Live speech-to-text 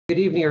Good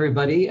evening,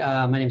 everybody.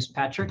 My name is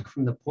Patrick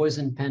from the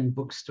Poison Pen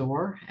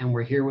Bookstore, and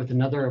we're here with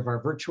another of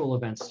our virtual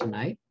events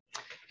tonight.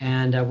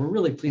 And we're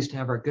really pleased to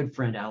have our good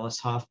friend Alice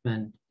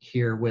Hoffman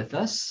here with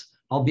us,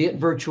 albeit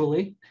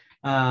virtually,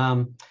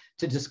 to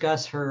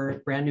discuss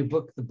her brand new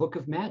book, The Book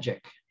of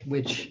Magic,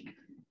 which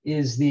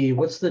is the,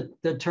 what's the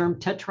term,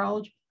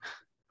 tetralogy?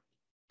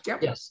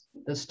 Yep. Yes,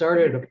 that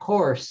started, of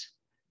course,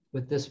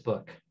 with this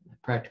book,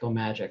 Practical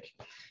Magic.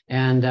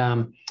 And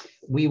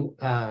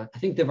I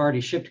think they've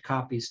already shipped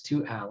copies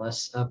to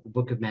Alice of the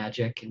Book of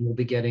Magic, and we'll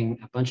be getting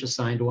a bunch of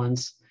signed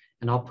ones.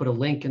 And I'll put a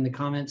link in the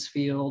comments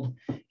field.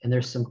 And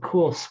there's some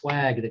cool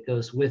swag that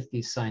goes with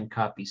these signed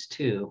copies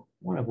too,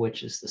 one of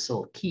which is this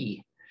little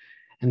key,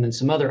 and then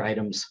some other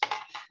items.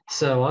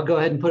 So I'll go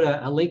ahead and put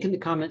a link in the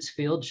comments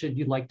field should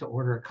you like to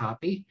order a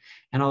copy.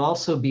 And I'll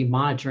also be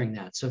monitoring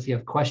that. So if you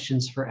have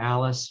questions for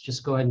Alice,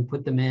 just go ahead and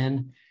put them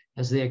in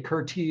as they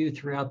occur to you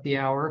throughout the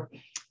hour.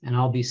 And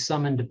I'll be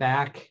summoned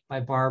back by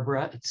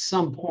Barbara at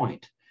some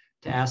point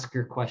to ask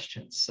your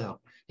questions. So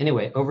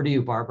anyway, over to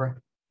you, Barbara.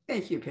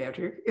 Thank you,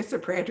 Patrick. It's a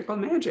practical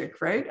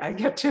magic, right? I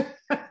get to,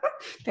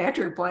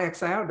 Patrick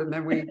blacks out and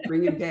then we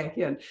bring him back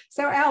in.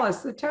 So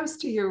Alice, the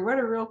toast to you. What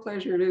a real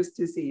pleasure it is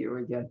to see you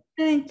again.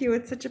 Thank you.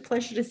 It's such a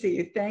pleasure to see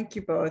you. Thank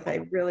you both. I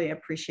really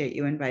appreciate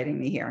you inviting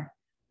me here.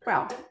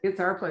 Well,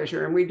 it's our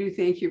pleasure. And we do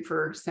thank you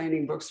for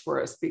signing books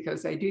for us,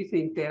 because I do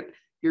think that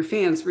your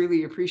fans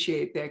really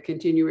appreciate that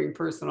continuing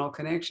personal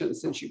connection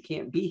since you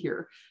can't be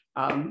here.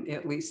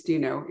 At least,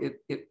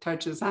 it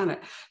touches on it.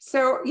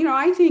 So,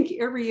 I think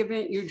every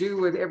event you do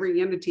with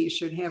every entity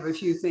should have a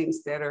few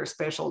things that are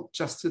special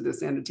just to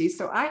this entity.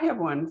 So I have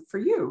one for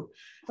you.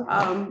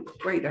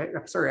 Wait,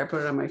 I'm sorry, I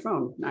put it on my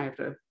phone. I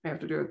have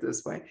to do it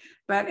this way.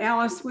 But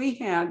Alice, we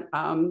had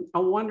a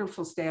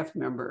wonderful staff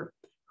member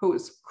who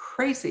was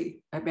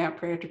crazy about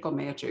Practical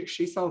Magic.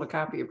 She sold a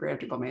copy of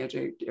Practical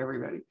Magic to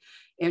everybody.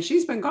 And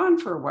she's been gone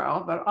for a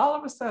while, but all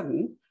of a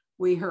sudden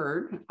we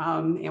heard,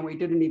 and we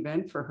did an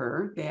event for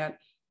her, that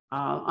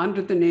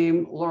under the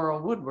name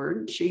Laurel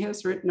Woodward, she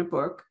has written a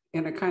book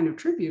in a kind of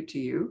tribute to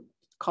you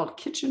called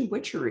Kitchen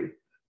Witchery,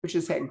 which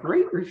has had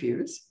great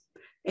reviews.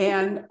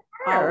 And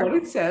what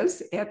it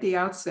says at the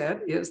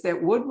outset is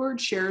that Woodward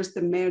shares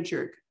the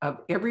magic of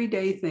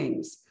everyday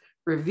things,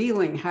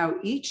 revealing how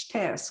each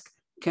task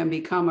can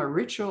become a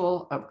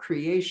ritual of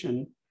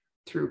creation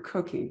through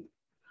cooking.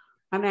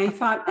 And I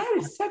thought that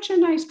is such a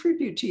nice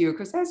tribute to you,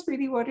 because that's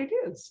really what it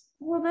is.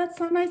 Well, that's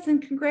so nice.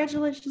 And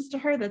congratulations to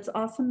her. That's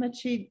awesome that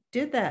she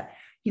did that.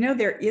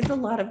 There is a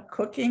lot of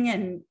cooking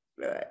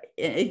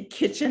and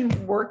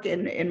kitchen work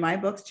in my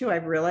books too.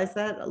 I've realized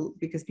that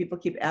because people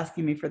keep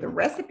asking me for the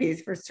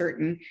recipes for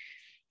certain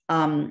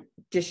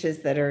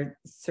dishes that are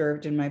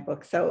served in my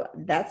book. So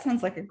that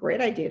sounds like a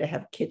great idea to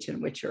have kitchen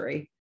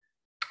witchery.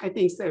 I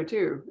think so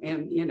too.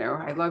 And,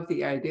 I love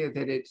the idea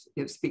that it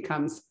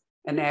becomes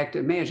an act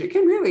of magic.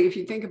 And really, if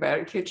you think about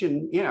it,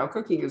 kitchen,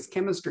 cooking is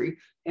chemistry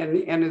and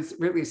it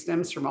really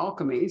stems from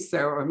alchemy.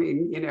 So, I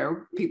mean,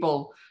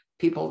 people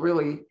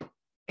really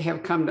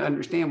have come to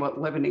understand what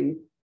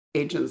leavening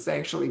agents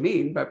actually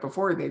mean. But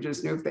before, they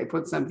just knew if they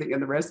put something in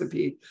the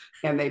recipe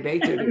and they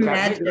baked it, it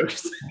got bigger.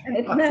 It's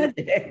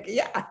magic.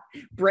 Yeah.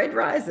 Bread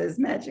rises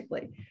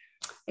magically.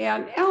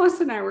 And Alice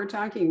and I were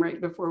talking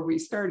right before we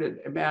started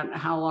about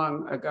how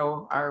long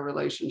ago our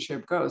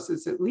relationship goes.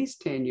 It's at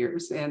least 10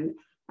 years. And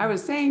I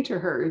was saying to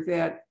her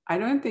that I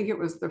don't think it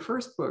was the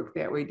first book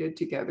that we did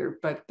together,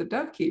 but The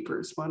Dove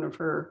Keepers, one of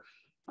her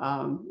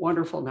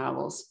wonderful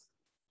novels.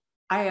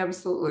 I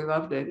absolutely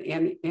loved it.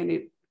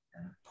 And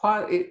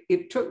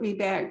it took me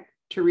back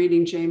to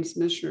reading James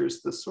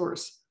Michener's The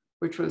Source,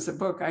 which was a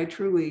book I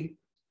truly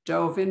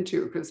dove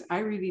into because I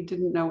really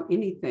didn't know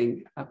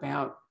anything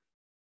about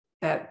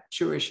that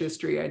Jewish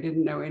history. I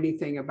didn't know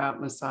anything about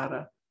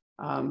Masada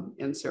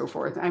and so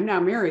forth. I'm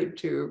now married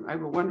to, I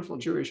have a wonderful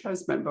Jewish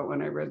husband, but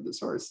when I read The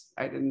Source,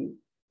 I didn't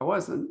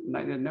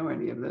know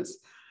any of this.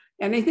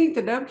 And I think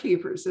The Dove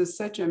Keepers is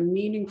such a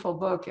meaningful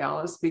book,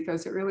 Alice,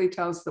 because it really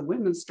tells the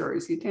women's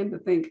stories. You tend to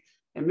think,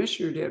 and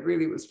Michener did,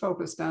 really was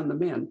focused on the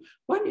men.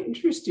 What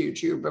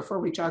interested you, before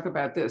we talk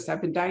about this?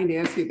 I've been dying to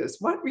ask you this.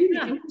 What really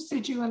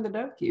interested you in The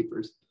Dove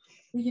Keepers?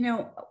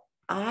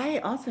 I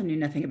also knew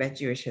nothing about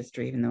Jewish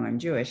history, even though I'm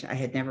Jewish. I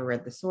had never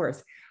read The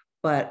Source,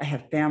 but I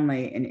have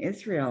family in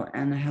Israel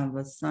and I have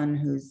a son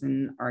who's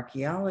an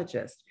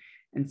archaeologist.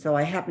 And so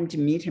I happened to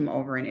meet him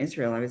over in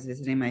Israel. I was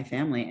visiting my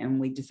family and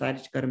we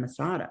decided to go to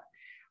Masada.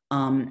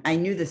 I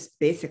knew this,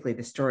 basically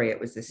the story. It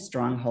was this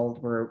stronghold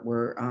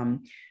where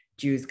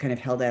Jews kind of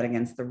held out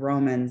against the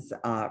Romans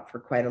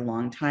for quite a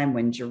long time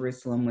when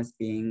Jerusalem was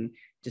being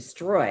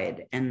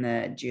destroyed and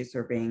the Jews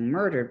were being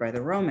murdered by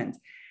the Romans.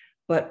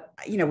 But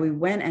we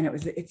went, and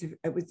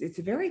it's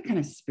a very kind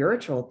of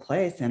spiritual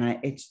place, and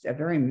it's a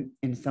very,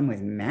 in some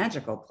ways,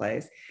 magical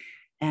place.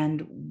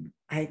 And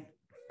I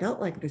felt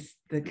like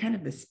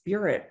the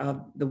spirit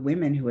of the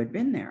women who had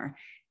been there.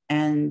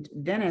 And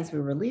then as we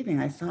were leaving,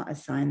 I saw a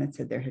sign that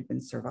said there had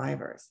been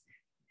survivors.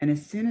 And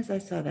as soon as I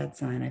saw that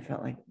sign, I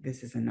felt like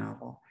this is a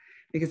novel.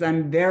 because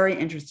I'm very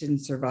interested in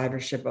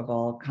survivorship of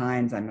all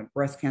kinds. I'm a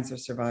breast cancer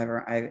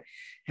survivor. I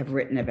have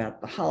written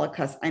about the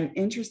Holocaust. I'm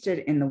interested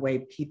in the way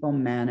people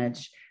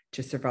manage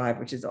to survive,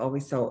 which is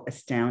always so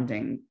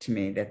astounding to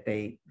me that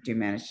they do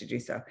manage to do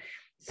so.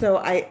 So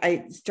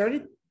I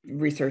started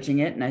researching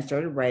it and I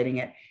started writing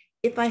it.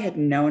 If I had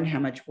known how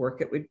much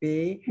work it would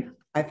be,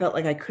 I felt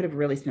like I could have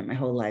really spent my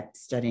whole life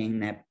studying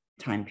that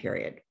time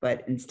period.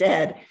 But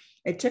instead,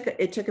 it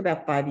took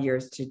about 5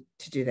 years to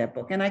do that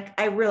book. And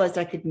I realized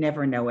I could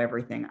never know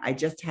everything. I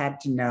just had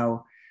to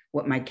know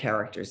what my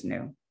characters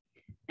knew.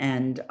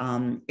 And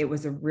it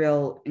was a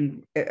real,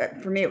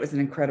 for me, it was an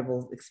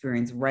incredible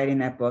experience writing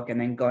that book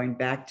and then going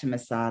back to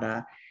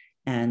Masada.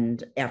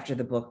 And after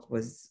the book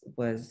was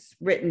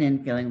written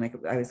and feeling like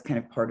I was kind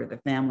of part of the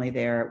family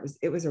there,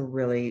 it was a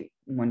really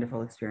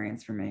wonderful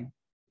experience for me.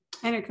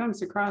 And it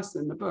comes across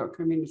in the book.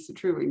 I mean, it's a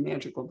truly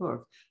magical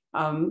book.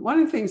 One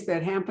of the things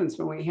that happens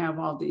when we have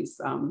all these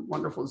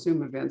wonderful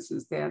Zoom events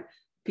is that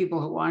people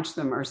who watch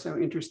them are so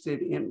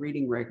interested in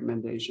reading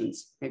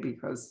recommendations, maybe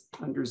because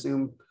under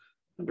Zoom,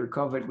 under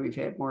COVID, we've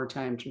had more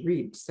time to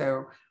read.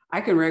 So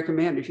I can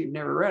recommend, if you've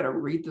never read it,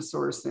 read The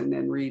Source and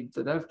then read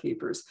The Dove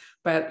Keepers.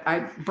 But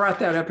I brought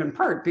that up in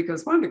part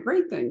because one of the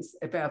great things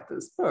about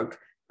this book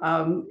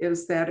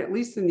is that, at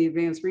least in the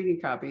advanced reading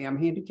copy, I'm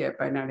handicapped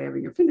by not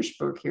having a finished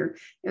book here,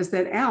 is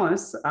that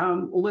Alice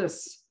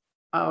lists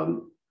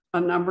a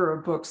number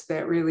of books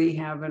that really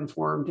have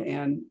informed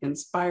and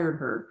inspired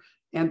her.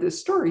 And this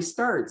story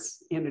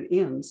starts and it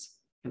ends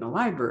in a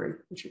library,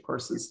 which of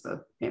course is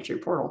the entry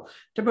portal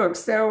to books.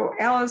 So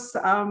Alice,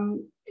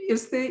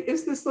 is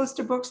this list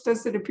of books,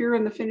 does it appear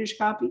in the finished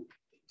copy?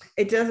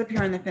 It does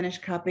appear in the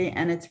finished copy,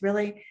 and it's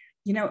really,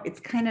 it's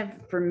kind of,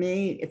 for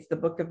me, it's the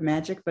book of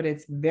magic, but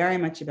it's very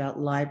much about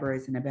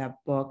libraries and about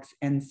books.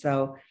 And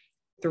so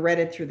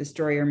threaded through the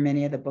story are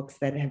many of the books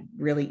that have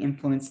really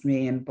influenced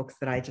me and books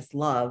that I just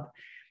love.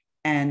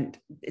 And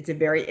it's a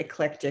very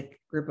eclectic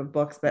group of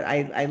books, but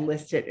I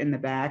list it in the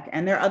back.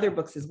 And there are other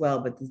books as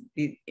well, but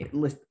the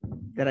list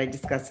that I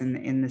discuss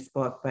in this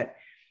book. But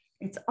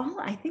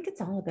I think it's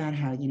all about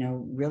how,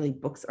 really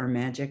books are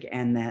magic,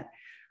 and that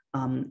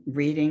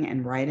reading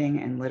and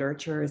writing and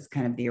literature is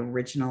kind of the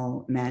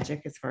original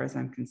magic as far as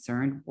I'm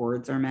concerned.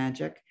 Words are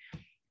magic.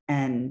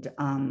 And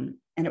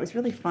it was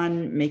really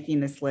fun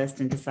making this list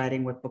and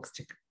deciding what books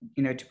to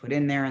put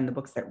in there, and the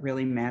books that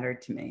really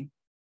mattered to me.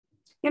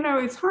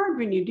 It's hard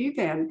when you do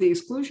that. The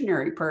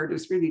exclusionary part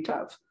is really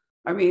tough.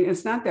 I mean,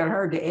 it's not that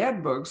hard to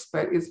add books,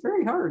 but it's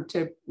very hard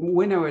to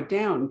winnow it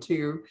down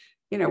to,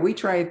 we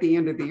try at the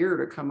end of the year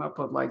to come up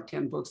with like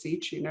 10 books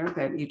each,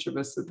 that each of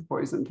us at the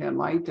Poison Pen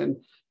liked. And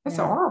that's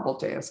a horrible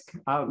task.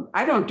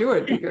 I don't do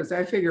it because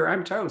I figure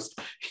I'm toast.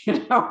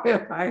 If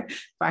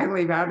I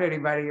leave out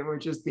anybody, it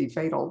would just be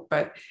fatal.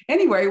 But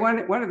anyway,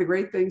 one of the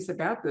great things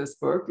about this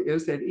book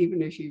is that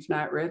even if you've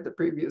not read the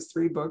previous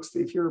 3 books,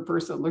 if you're a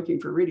person looking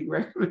for reading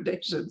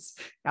recommendations,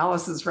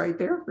 Alice is right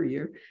there for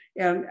you.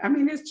 And I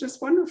mean, it's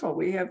just wonderful.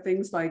 We have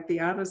things like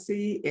The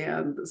Odyssey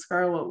and The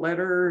Scarlet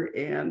Letter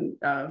and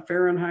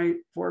Fahrenheit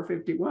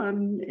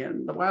 451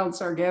 and The Wild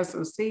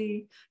Sargasso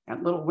Sea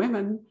and Little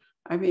Women.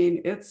 I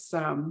mean, it's,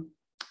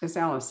 as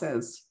Alice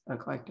says,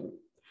 eclectic.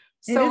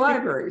 So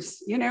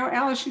libraries,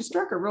 Alice, you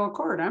struck a real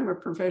chord. I'm a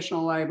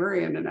professional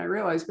librarian, and I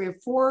realized we have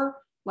 4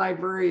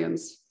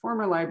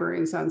 former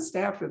librarians on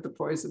staff at the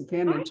Poison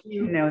Pen. And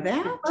you know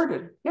that?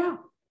 Started. Yeah.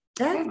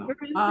 That's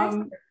very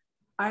impressive.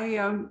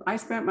 I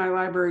spent my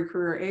library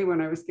career,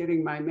 when I was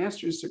getting my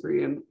master's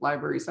degree in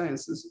library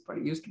sciences, what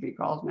it used to be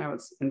called, now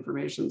it's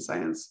information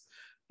science,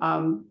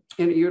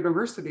 in a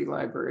university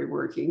library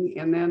working.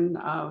 And then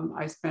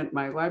I spent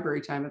my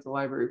library time at the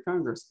Library of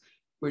Congress,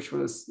 which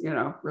was,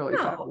 really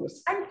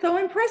fabulous. I'm so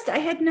impressed. I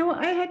had no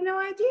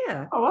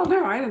idea. Oh, well,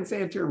 no, I didn't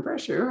say it to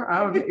impress you.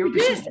 But you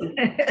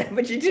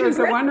did. It was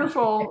a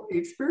wonderful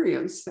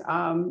experience.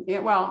 Well,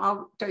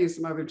 I'll tell you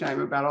some other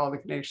time about all the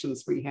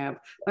connections we have.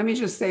 Let me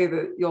just say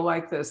that you'll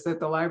like this, that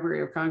the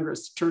Library of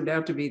Congress turned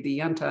out to be the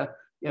yunta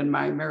in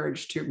my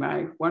marriage to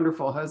my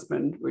wonderful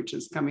husband, which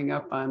is coming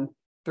up on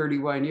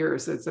 31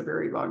 years. It's a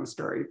very long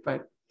story.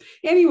 But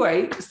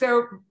anyway,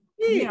 so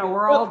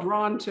we're all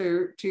drawn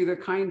to the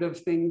kind of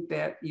thing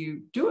that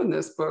you do in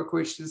this book,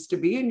 which is to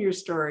be in your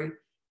story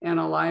in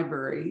a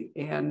library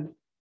and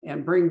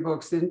bring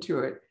books into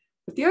it.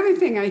 But the other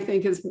thing I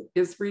think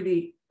is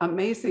really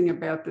amazing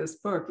about this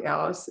book,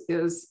 Alice,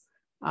 is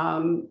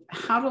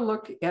how to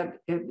look at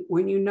it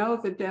when you know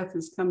the death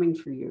is coming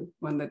for you,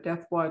 when the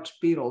death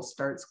watch beetle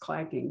starts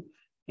clacking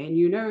and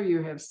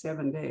you have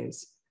 7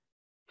 days.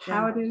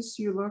 How it is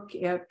you look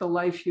at the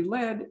life you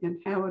led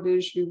and how it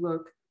is you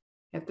look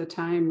at the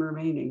time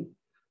remaining.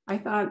 I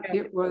thought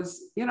it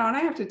was, and I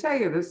have to tell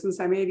you this,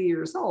 since I'm 80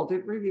 years old,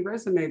 it really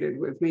resonated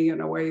with me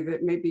in a way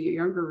that maybe a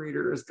younger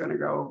reader is going to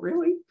go,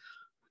 really?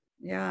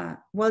 Yeah.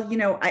 Well,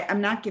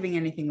 I'm not giving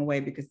anything away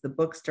because the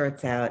book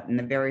starts out in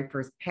the very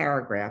first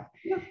paragraph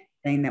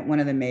saying that one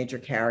of the major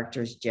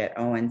characters, Jet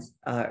Owens,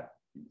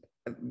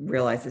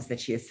 realizes that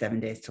she has 7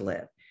 days to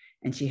live.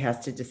 And she has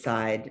to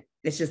decide,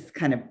 it's just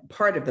kind of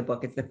part of the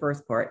book, it's the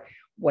first part,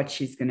 what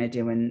she's going to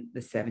do in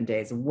the 7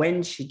 days.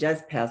 When she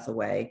does pass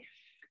away,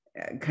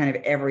 kind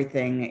of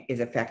everything is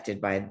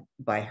affected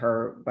by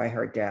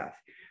her death.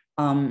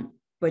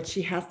 But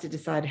she has to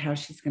decide how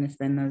she's going to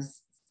spend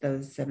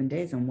those 7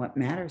 days and what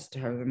matters to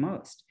her the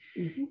most.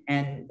 Mm-hmm.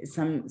 And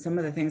some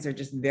of the things are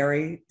just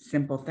very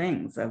simple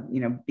things of,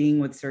 being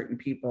with certain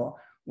people,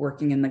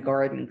 working in the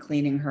garden,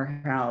 cleaning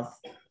her house,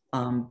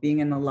 being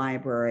in the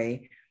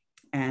library.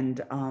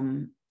 And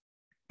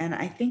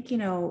I think,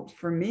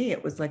 for me,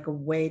 it was like a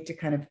way to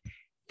kind of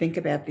think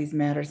about these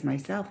matters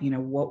myself.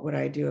 What would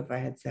I do if I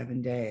had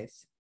 7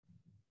 days?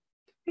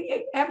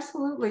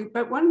 Absolutely.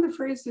 But one of the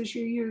phrases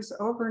you use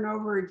over and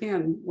over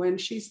again when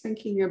she's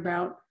thinking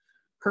about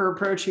her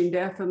approaching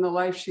death and the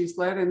life she's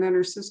led, and then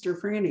her sister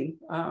Franny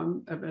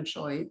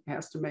eventually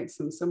has to make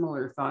some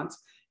similar thoughts.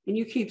 And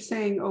you keep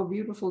saying, "Oh,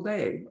 beautiful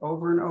day,"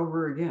 over and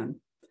over again.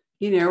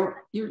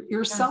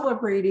 You're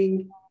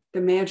celebrating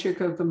the magic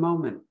of the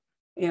moment.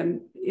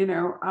 And,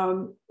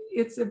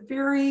 it's a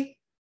very,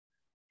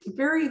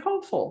 very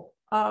hopeful,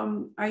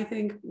 I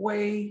think,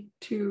 way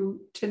to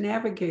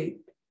navigate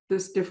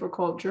this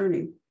difficult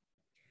journey.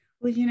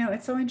 Well,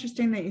 it's so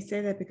interesting that you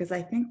say that, because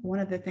I think one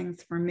of the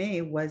things for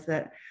me was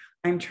that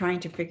I'm trying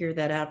to figure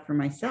that out for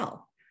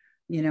myself.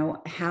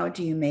 How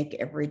do you make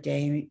every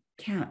day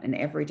count and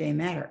every day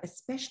matter,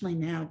 especially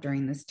now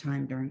during this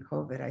time, during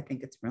COVID? I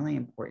think it's really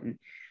important.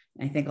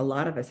 I think a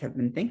lot of us have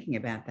been thinking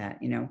about that,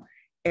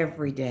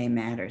 every day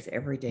matters,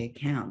 every day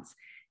counts.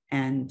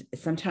 And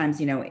sometimes,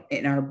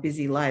 in our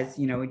busy lives,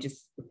 we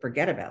just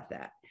forget about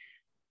that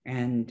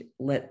and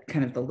let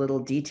kind of the little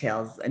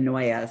details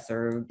annoy us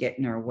or get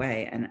in our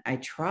way. And I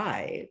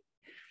try,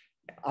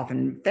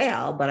 often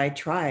fail, but I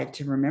try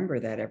to remember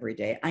that every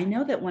day. I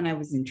know that when I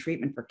was in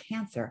treatment for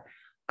cancer,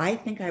 I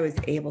think I was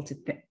able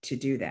to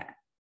do that.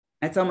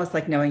 It's almost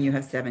like knowing you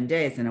have 7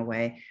 days in a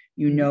way,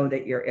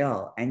 that you're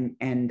ill.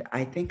 And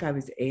I think I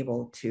was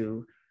able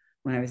to,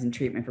 when I was in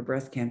treatment for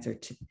breast cancer,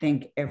 to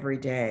think every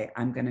day,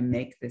 I'm going to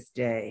make this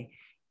day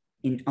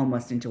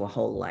almost into a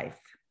whole life.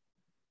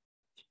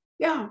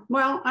 Yeah,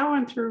 well, I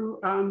went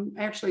through,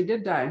 actually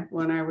did die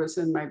when I was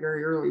in my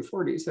very early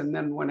 40s. And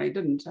then when I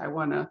didn't, I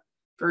won a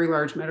very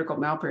large medical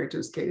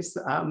malpractice case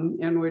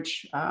in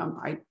which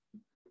I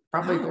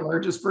probably the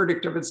largest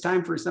verdict of its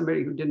time for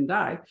somebody who didn't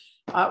die,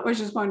 which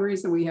is one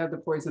reason we had the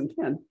poison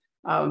pen.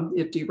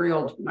 It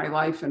derailed my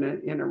life in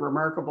a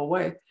remarkable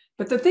way.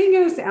 But the thing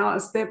is,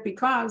 Alice, that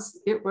because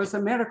it was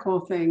a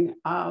medical thing,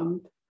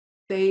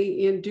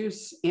 they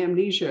induce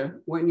amnesia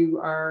when you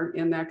are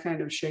in that kind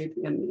of shape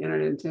in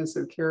an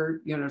intensive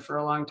care unit for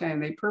a long time.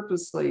 They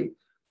purposely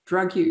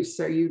drug you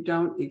so you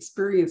don't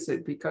experience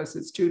it because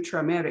it's too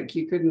traumatic.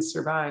 You couldn't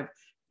survive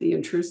the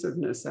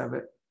intrusiveness of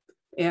it.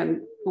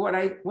 And what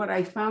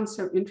I found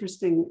so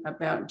interesting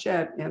about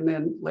Jet, and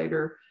then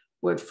later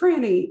with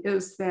Franny,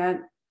 is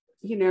that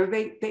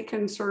they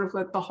can sort of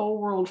let the whole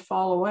world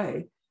fall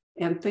away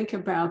and think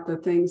about the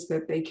things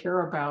that they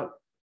care about,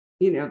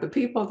 the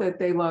people that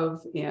they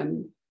love,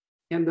 and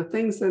the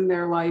things in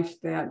their life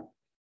that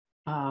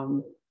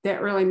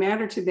that really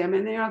matter to them.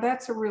 And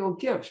that's a real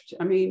gift.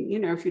 I mean,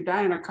 if you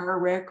die in a car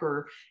wreck,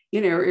 or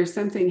if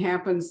something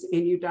happens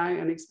and you die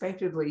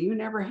unexpectedly, you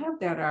never have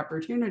that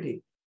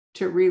opportunity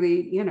to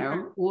really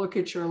look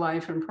at your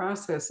life and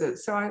process it.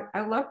 So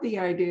I love the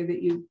idea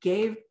that you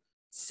gave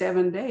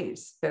 7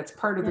 days. That's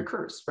part of the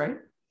curse, right?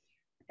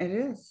 It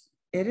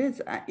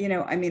is.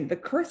 I mean, the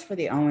curse for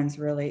the Owens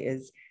really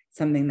is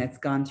something that's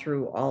gone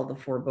through all the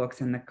 4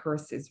 books. And the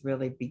curse is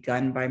really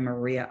begun by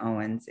Maria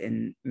Owens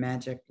in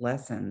Magic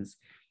Lessons,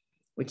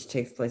 which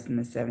takes place in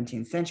the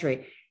 17th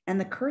century. And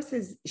the curse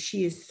is,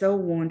 she is so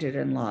wounded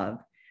in love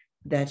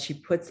that she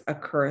puts a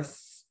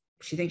curse.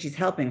 She thinks she's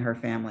helping her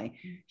family.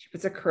 She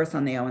puts a curse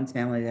on the Owens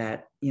family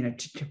that,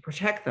 to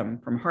protect them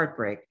from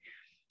heartbreak,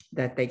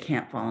 that they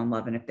can't fall in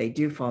love. And if they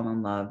do fall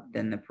in love,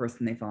 then the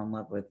person they fall in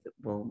love with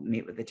will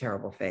meet with a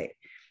terrible fate.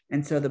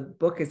 And so the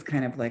book is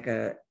kind of like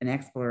an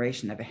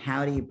exploration of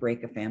how do you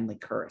break a family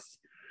curse,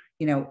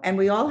 and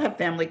we all have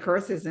family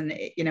curses, and,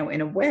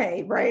 in a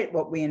way, right?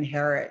 What we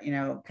inherit,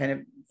 kind of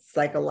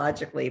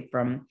psychologically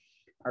from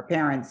our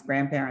parents,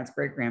 grandparents,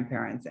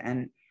 great-grandparents.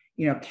 And,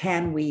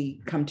 can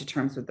we come to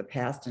terms with the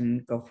past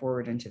and go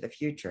forward into the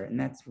future? And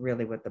that's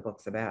really what the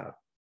book's about.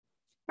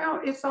 Well,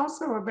 it's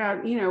also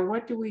about,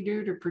 what do we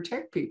do to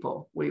protect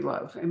people we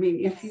love? I mean,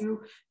 Yes.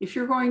 if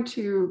you're going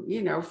to,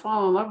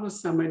 fall in love with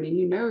someone,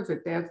 and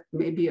that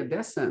may be a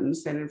death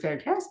sentence, and in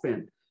fact has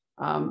been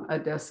a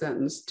death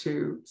sentence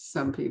to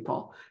some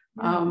people.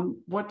 Yeah.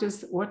 What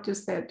does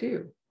that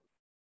do?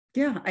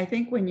 Yeah, I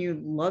think when you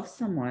love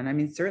someone, I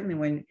mean, certainly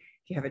when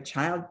you have a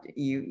child,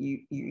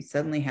 you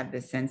suddenly have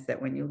this sense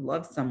that when you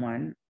love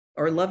someone,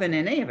 or love in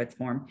any of its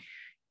form,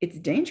 it's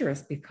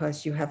dangerous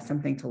because you have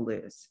something to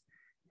lose.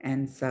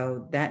 And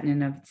so that in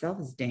and of itself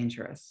is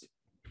dangerous.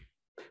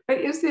 But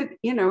is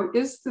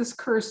this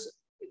curse,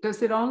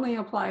 does it only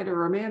apply to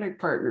romantic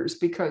partners?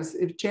 Because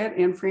if Jet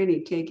and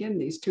Franny take in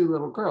these 2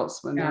 little girls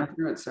when their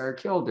parents are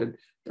killed, and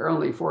they're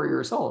only 4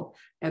 years old,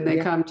 and they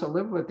come to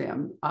live with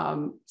them.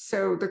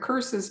 So the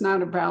curse is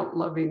not about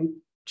loving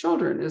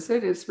children, is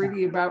it? It's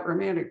really about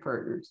romantic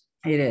partners.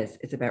 It is.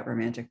 It's about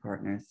romantic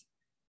partners.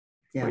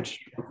 Yeah. Which,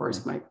 of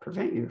course, might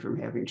prevent you from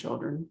having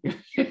children.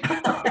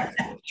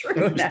 True.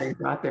 Interesting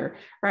thought there.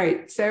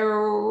 Right.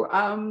 So,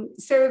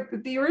 so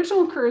the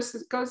original curse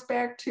goes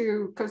back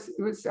to, because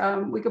it was,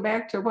 we go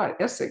back to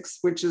what, Essex,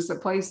 which is a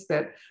place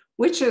that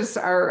witches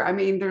are. I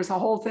mean, there's a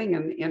whole thing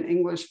in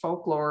English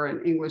folklore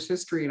and English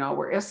history and all,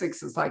 where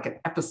Essex is like an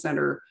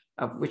epicenter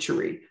of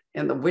witchery,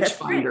 and the witch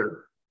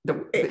finder.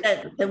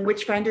 The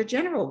Witchfinder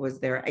General was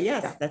there.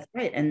 Yes, yeah. That's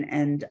right.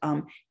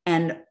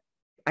 And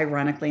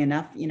ironically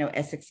enough, you know,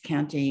 Essex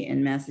County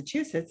in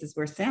Massachusetts is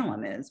where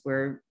Salem is,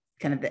 where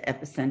kind of the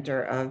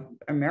epicenter of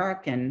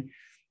American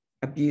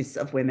abuse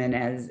of women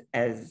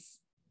as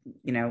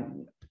you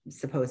know,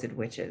 supposed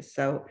witches.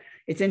 So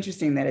it's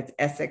interesting that it's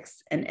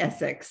Essex and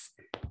Essex.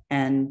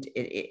 And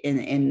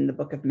in the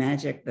Book of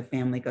Magic, the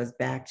family goes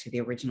back to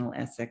the original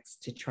Essex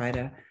to try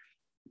to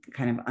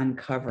kind of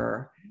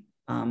uncover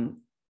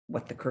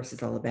what the curse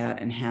is all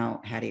about, and how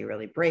do you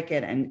really break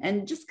it,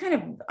 and just kind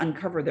of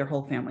uncover their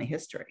whole family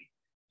history.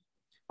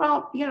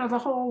 Well, you know, the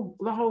whole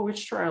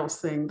witch trials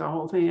thing, the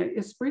whole thing,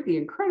 it's really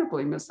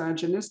incredibly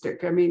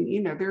misogynistic. I mean,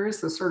 you know, there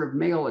is the sort of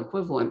male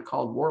equivalent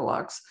called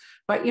warlocks,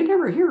 but you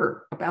never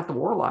hear about the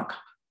warlock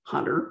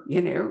hunter,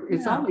 you know,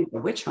 it's only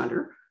the witch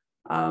hunter.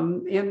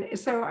 And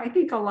so I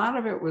think a lot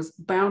of it was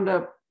bound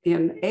up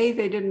in, they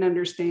didn't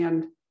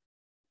understand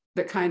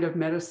the kind of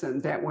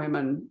medicine that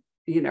women,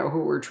 you know,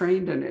 who were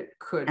trained in it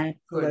could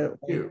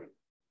do.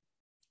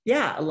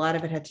 Yeah, a lot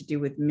of it had to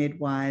do with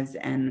midwives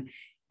and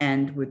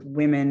with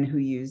women who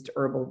used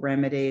herbal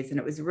remedies. And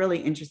it was really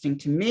interesting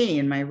to me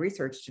in my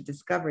research to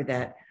discover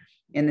that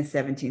in the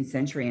 17th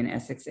century in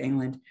Essex,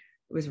 England,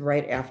 it was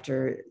right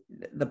after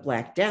the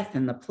Black Death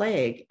and the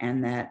plague,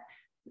 and that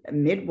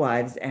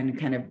midwives and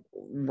kind of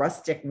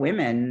rustic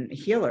women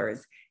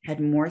healers had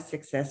more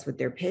success with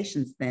their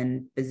patients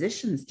than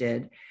physicians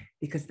did,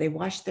 because they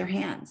washed their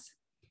hands.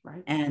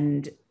 Right.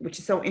 And which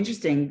is so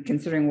interesting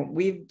considering what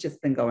we've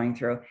just been going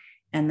through.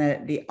 And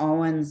the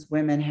Owens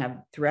women have,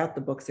 throughout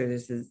the books,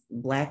 there's this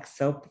black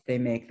soap that they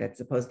make that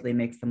supposedly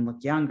makes them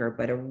look younger.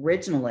 But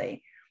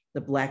originally,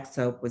 the black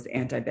soap was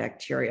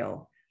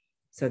antibacterial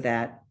so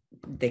that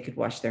they could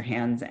wash their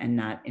hands and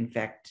not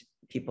infect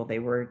people they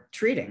were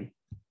treating.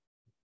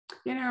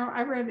 You know,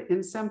 I read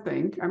in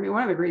something, I mean,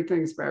 one of the great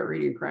things about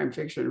reading crime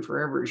fiction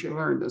forever is you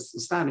learn this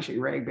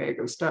astonishing ragbag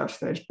of stuff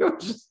that you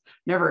just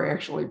never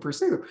actually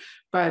pursue.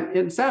 But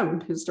in some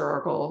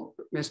historical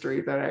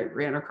mystery that I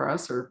ran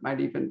across, or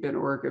might even been a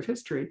work of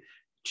history,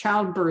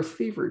 childbed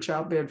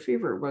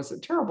fever was a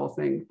terrible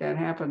thing that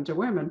happened to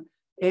women.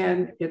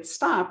 And it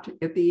stopped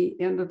at the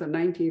end of the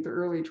 19th or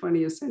early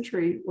 20th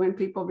century when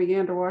people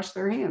began to wash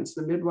their hands,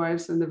 the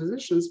midwives and the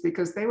physicians,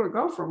 because they would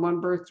go from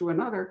one birth to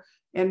another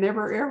and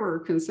never ever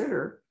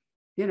consider,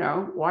 you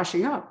know,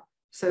 washing up.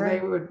 So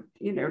They would,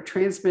 you know,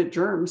 transmit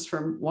germs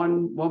from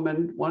one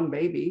woman, one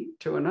baby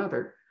to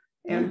another.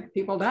 And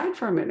people died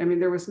from it. I mean,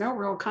 there was no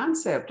real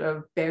concept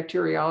of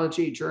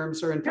bacteriology,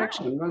 germs, or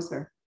infection, was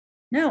there?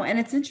 No, and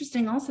it's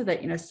interesting also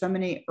that, you know, so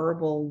many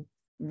herbal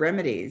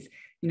remedies,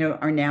 you know,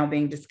 are now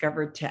being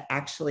discovered to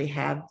actually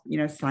have, you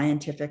know,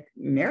 scientific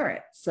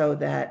merit, so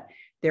that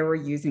they were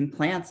using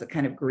plants, a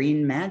kind of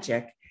green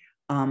magic,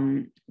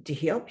 to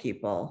heal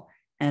people.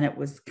 And it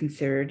was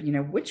considered, you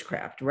know,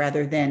 witchcraft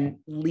rather than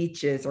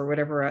leeches or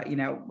whatever, you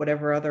know,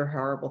 whatever other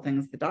horrible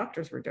things the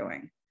doctors were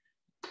doing.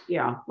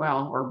 Yeah,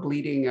 well, or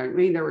bleeding. I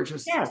mean, there were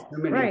just so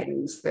many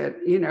things that,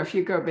 you know, if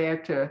you go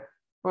back to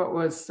what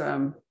was,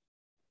 I'm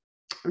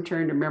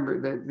trying to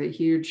remember the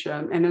huge,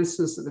 An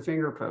Instance of the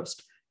Finger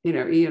Post, you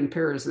know, Ian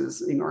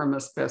Pears's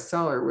enormous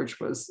bestseller, which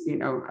was, you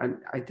know,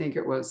 I think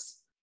it was,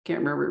 can't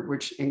remember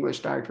which English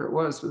doctor it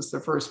was the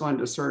first one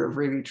to sort of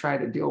really try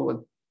to deal with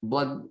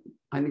blood.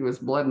 I think it was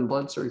blood and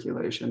blood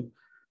circulation,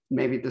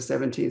 maybe the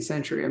 17th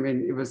century. I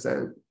mean, it was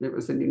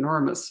an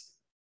enormous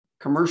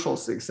commercial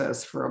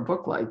success for a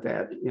book like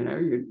that. You know,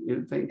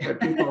 you'd think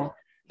that people,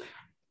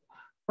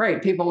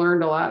 people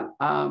learned a lot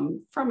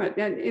from it.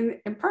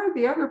 And part of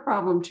the other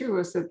problem too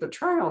is that the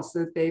trials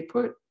that they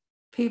put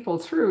people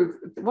through,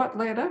 what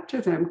led up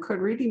to them could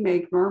really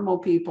make normal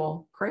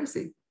people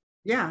crazy.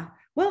 Yeah.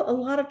 Well, a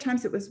lot of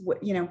times it was,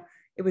 you know,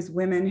 it was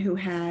women who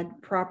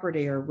had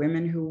property, or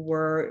women who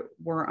were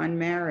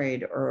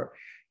unmarried, or,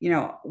 you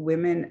know,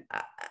 women.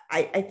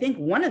 I think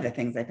one of the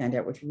things I found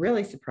out, which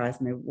really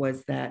surprised me,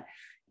 was that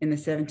in the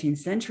 17th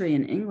century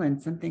in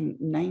England, something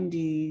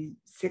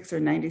 96 or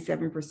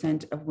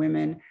 97% of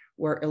women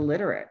were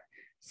illiterate,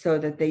 so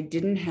that they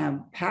didn't have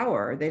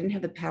power. They didn't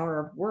have the power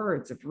of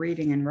words, of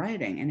reading and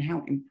writing, and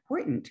how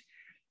important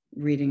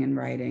reading and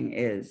writing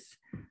is.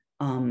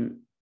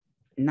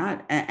 And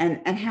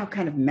how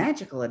kind of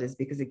magical it is,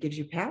 because it gives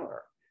you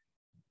power.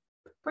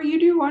 But you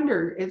do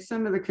wonder if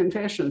some of the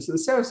confessions, and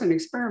so it's an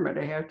experiment,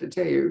 I have to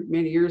tell you,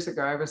 many years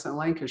ago, I was in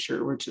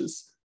Lancashire, which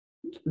is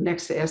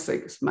next to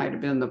Essex, might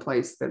have been the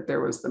place that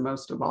there was the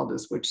most of all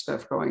this witch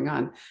stuff going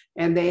on.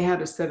 And they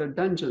had a set of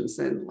dungeons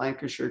in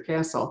Lancashire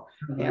Castle.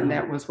 And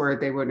that was where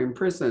they would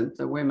imprison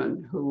the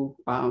women who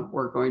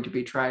were going to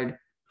be tried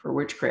for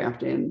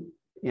witchcraft and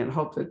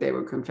hope that they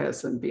would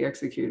confess and be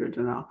executed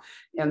and all.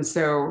 And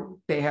so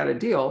they had a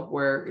deal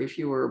where if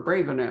you were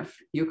brave enough,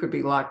 you could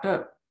be locked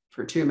up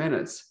for 2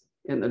 minutes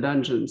in the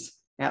dungeons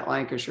at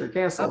Lancashire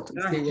Castle to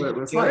see what it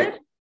was like.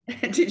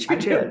 Did you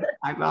do it?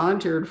 I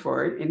volunteered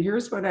for it. And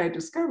here's what I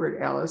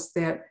discovered, Alice,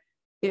 that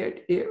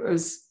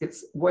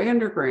it's way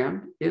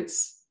underground.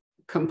 It's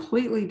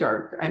completely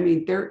dark. I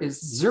mean, there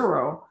is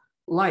zero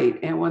light.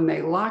 And when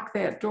they lock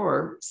that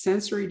door,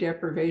 sensory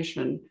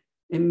deprivation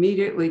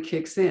immediately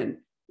kicks in.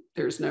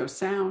 There's no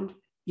sound.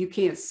 You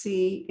can't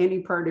see any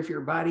part of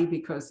your body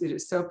because it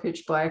is so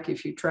pitch black.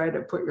 If you try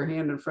to put your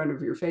hand in front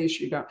of your face,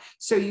 you don't.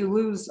 So you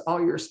lose all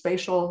your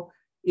spatial,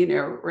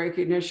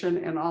 recognition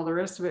and all the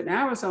rest of it. And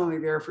I was only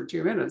there for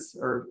 2 minutes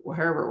or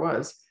however it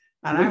was.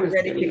 And I was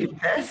ready to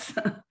confess.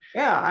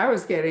 Yeah, I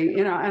was getting,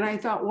 and I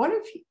thought, what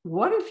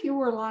if you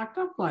were locked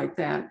up like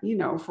that,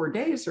 for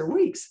days or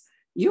weeks?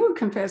 You would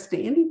confess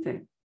to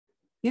anything,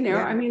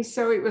 Yeah. I mean,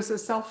 so it was a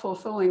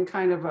self-fulfilling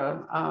kind of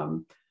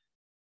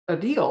a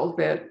deal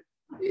that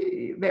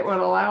would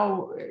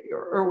allow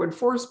or would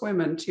force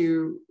women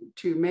to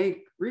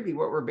make really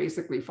what were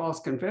basically false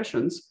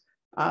confessions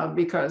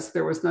because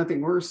there was nothing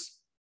worse.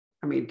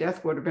 I mean,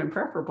 death would have been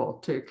preferable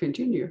to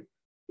continue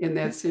in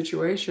that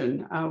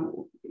situation.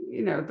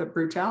 The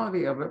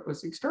brutality of it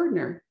was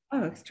extraordinary.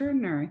 Oh,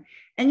 extraordinary.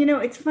 And,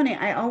 it's funny.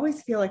 I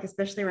always feel like,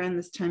 especially around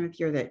this time of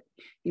year that,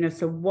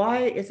 so why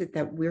is it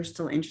that we're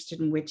still interested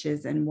in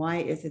witches? And why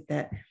is it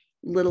that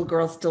little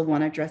girls still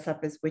want to dress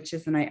up as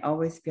witches? And I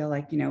always feel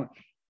like,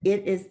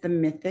 it is the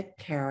mythic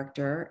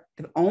character,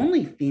 the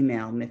only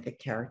female mythic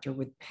character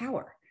with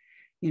power.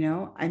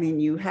 I mean,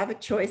 you have a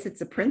choice.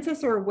 It's a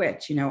princess or a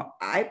witch.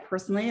 I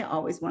personally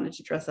always wanted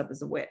to dress up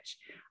as a witch.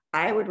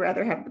 I would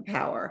rather have the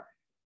power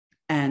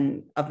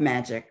and of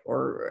magic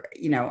or,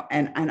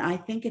 and I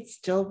think it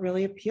still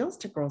really appeals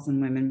to girls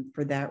and women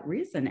for that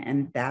reason.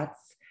 And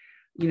that's,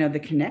 the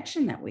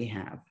connection that we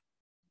have.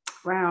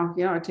 Wow.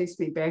 It takes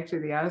me back to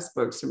the Oz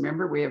books.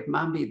 Remember, we have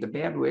Mombi, the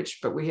bad witch,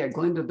 but we had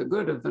Glinda, the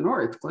good of the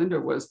North.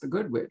 Glinda was the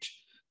good witch.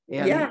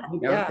 And,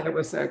 that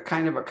was a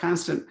kind of a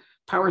constant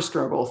power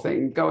struggle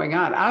thing going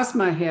on.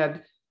 Ozma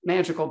had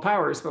magical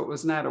powers, but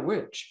was not a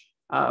witch.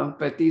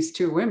 But these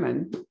two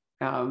women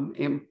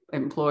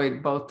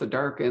employed both the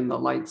dark and the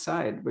light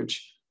side,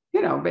 which,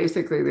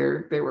 basically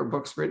they were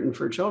books written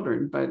for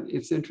children. But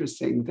it's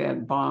interesting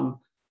that Baum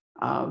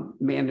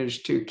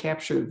managed to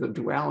capture the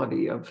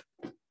duality of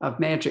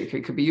magic.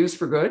 It could be used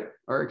for good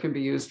or it can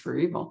be used for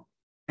evil.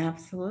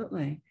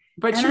 Absolutely.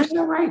 But you're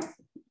so right.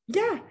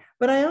 Yeah.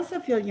 But I also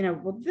feel,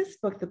 this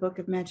book, The Book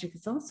of Magic,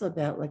 is also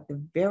about like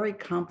the very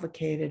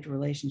complicated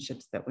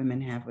relationships that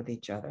women have with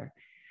each other.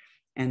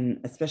 And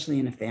especially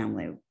in a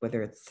family,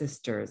 whether it's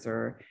sisters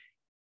or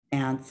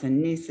aunts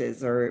and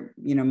nieces or,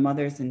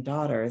 mothers and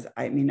daughters.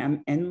 I mean,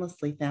 I'm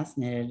endlessly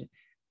fascinated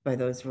by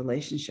those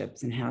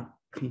relationships and how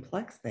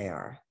complex they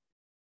are.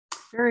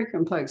 Very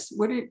complex.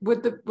 Would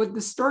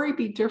the story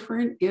be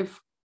different if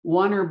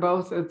one or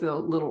both of the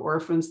little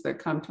orphans that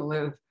come to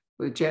live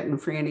with Jet and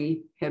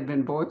Franny had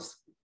been boys?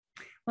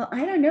 Well,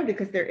 I don't know,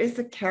 because there is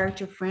a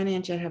character, Franny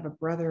and Jet have a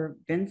brother,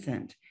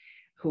 Vincent,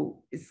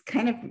 who is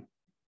kind of,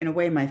 in a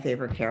way, my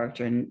favorite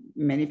character and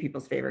many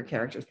people's favorite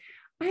characters.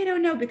 I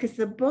don't know, because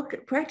the book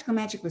Practical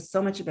Magic was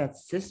so much about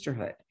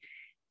sisterhood.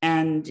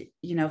 And,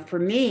 for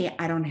me,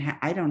 I don't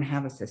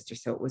have a sister.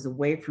 So it was a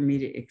way for me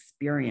to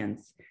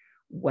experience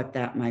what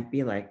that might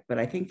be like. But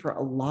I think for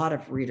a lot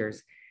of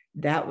readers,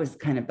 that was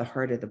kind of the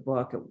heart of the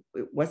book.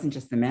 It wasn't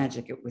just the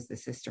magic, it was the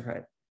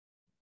sisterhood.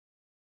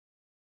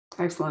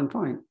 Excellent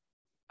point.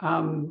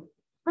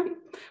 Right.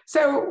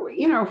 So,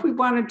 if we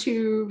wanted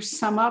to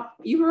sum up,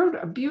 you wrote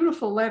a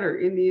beautiful letter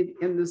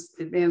in this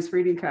advanced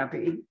reading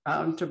copy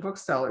to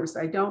booksellers.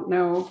 I don't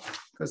know,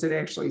 because it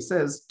actually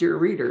says, "Dear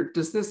reader."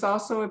 Does this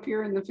also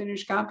appear in the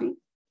finished copy?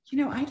 I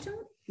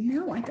don't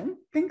know. I don't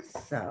think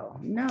so.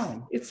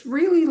 No. It's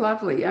really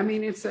lovely. I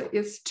mean,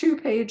 it's 2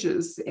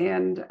 pages,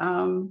 and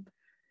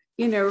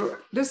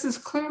this is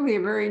clearly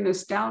a very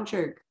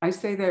nostalgic. I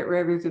say that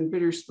rather than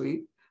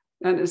bittersweet.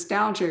 A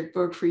nostalgic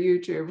book for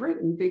you to have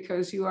written,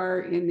 because you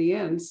are in the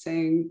end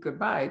saying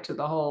goodbye to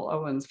the whole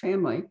Owens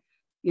family.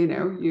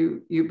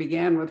 You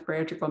began with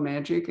Practical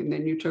Magic, and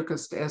then you took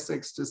us to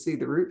Essex to see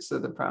the roots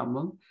of the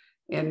problem.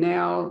 And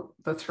now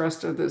the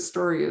thrust of this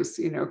story is,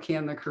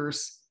 can the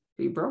curse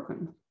be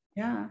broken?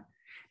 Yeah.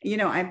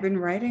 I've been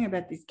writing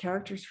about these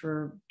characters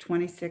for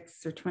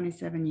 26 or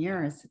 27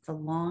 years. It's a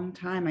long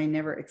time. I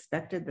never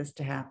expected this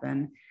to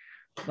happen.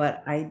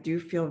 But I do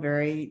feel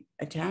very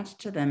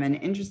attached to them. And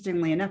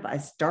interestingly enough, I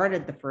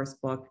started the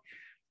first book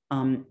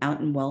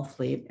out in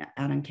Wellfleet,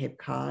 out on Cape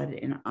Cod,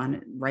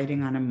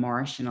 writing on a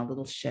marsh in a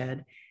little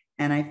shed.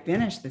 And I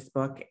finished this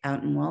book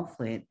out in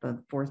Wellfleet,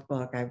 the 4th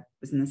book. I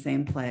was in the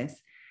same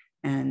place,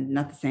 and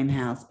not the same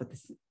house, but the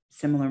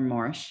similar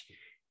marsh.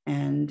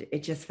 And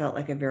it just felt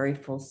like a very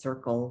full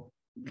circle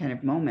kind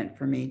of moment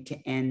for me to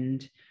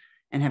end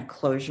and have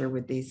closure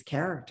with these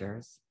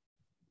characters.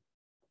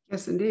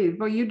 Yes, indeed.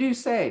 Well, you do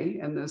say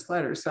in this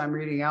letter, so I'm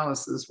reading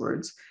Alice's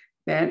words,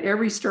 that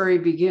every story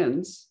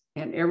begins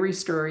and every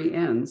story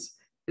ends.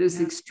 It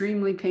is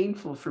extremely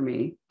painful for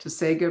me to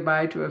say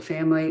goodbye to a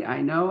family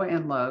I know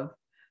and love.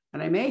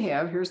 And I may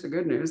have, here's the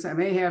good news, I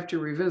may have to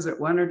revisit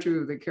one or two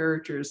of the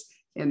characters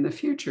in the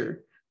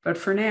future. But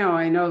for now,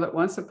 I know that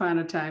once upon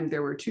a time,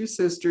 there were two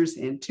sisters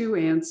and two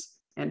aunts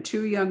and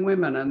two young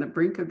women on the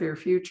brink of their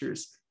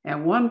futures,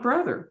 and one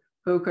brother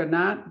who could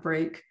not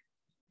break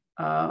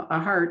a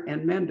heart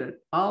and mend it.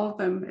 All of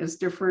them as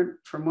different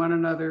from one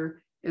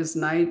another as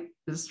night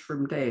is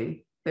from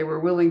day. They were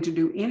willing to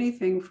do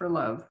anything for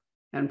love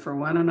and for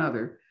one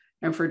another.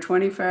 And for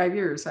 25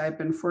 years, I've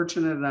been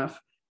fortunate enough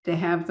to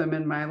have them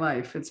in my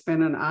life. It's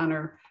been an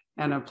honor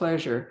and a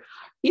pleasure.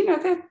 You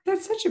know,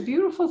 that's such a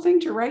beautiful thing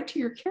to write to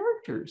your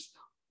characters.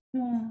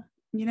 Yeah.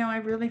 You know, I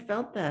really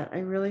felt that. I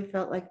really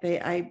felt like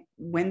I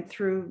went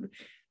through,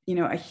 you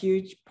know, a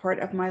huge part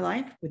of my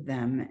life with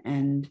them.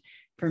 And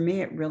for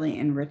me, it really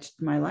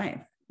enriched my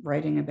life,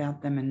 writing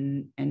about them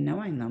and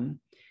knowing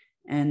them.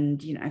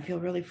 And, you know, I feel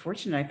really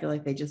fortunate. I feel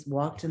like they just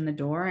walked in the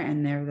door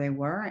and there they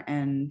were.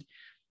 And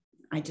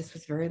I just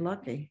was very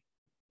lucky.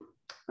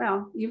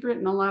 Well, you've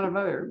written a lot of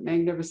other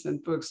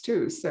magnificent books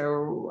too.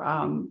 So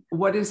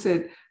what is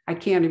it? I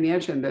can't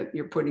imagine that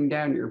you're putting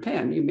down your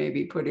pen. You may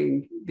be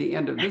putting the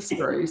end of this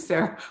story.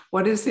 So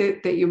what is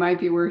it that you might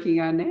be working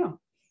on now?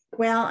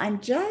 Well, I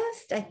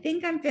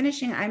think I'm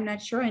finishing. I'm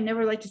not sure. I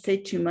never like to say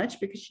too much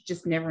because you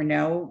just never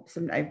know.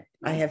 I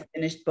have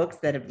finished books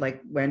that have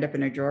like wound up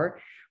in a drawer,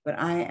 but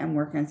I am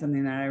working on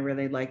something that I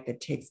really like that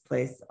takes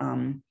place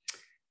 500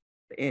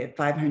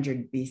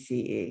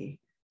 BCE.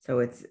 So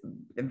it's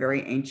a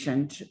very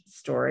ancient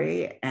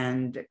story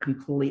and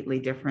completely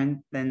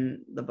different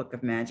than the Book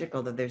of Magic,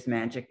 although there's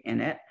magic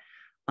in it.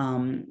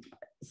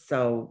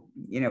 So,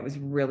 you know, it was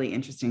really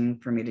interesting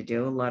for me to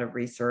do a lot of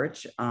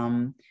research.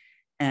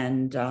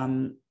 And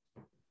I'll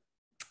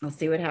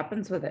see what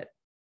happens with it.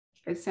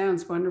 It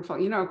sounds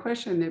wonderful. You know, a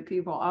question that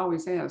people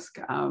always ask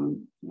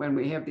when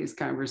we have these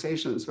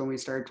conversations, when we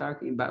start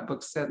talking about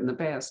books set in the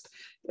past,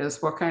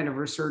 is what kind of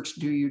research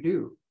do you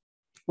do?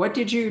 What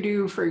did you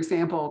do, for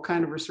example, what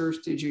kind of research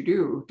did you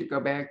do to go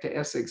back to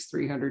Essex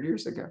 300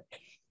 years ago?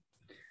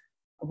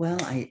 Well,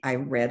 I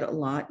read a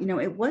lot. You know,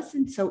 it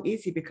wasn't so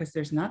easy because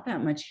there's not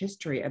that much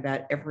history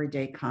about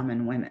everyday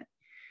common women.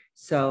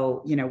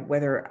 So, you know,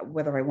 whether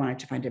I wanted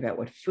to find about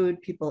what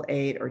food people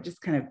ate or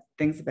just kind of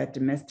things about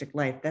domestic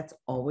life, that's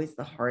always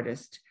the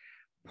hardest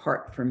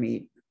part for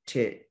me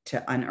to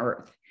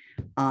unearth.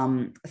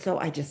 So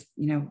I just,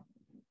 you know,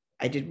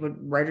 I did what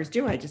writers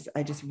do. I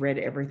just read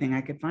everything I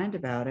could find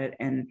about it.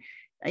 And,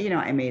 you know,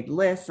 I made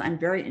lists. I'm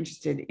very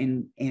interested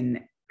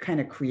in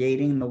kind of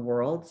creating the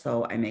world.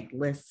 So I make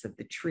lists of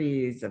the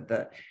trees, of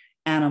the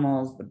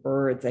animals, the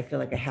birds. I feel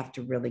like I have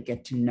to really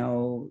get to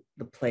know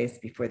the place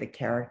before the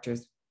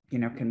characters, you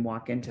know, can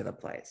walk into the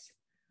place.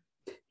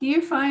 Do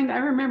you find, I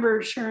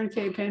remember Sharon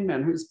K.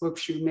 Penman, whose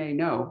books you may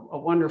know, a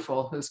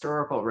wonderful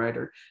historical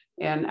writer.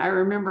 And I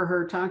remember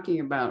her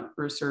talking about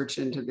research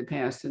into the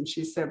past. And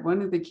she said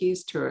one of the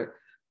keys to it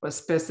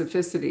was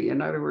specificity. In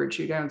other words,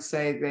 you don't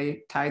say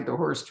they tied the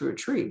horse to a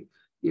tree.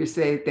 You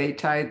say they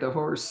tied the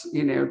horse,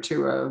 you know,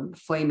 to a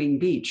flaming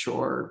beach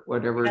or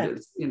whatever it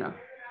is, you know.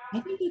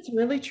 I think it's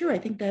really true. I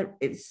think that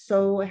it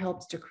so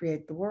helps to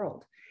create the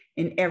world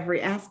in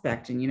every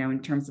aspect. And, you know, in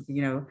terms of,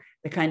 you know,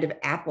 the kind of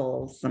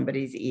apples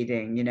somebody's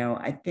eating, you know,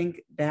 I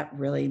think that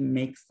really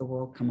makes the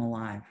world come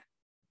alive.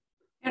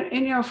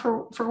 And you know,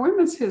 for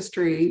women's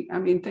history, I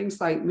mean,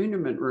 things like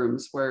muniment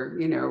rooms where,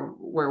 you know,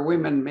 where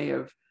women may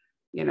have,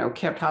 you know,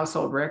 kept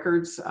household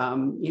records,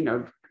 you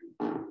know,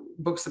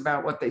 books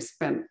about what they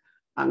spent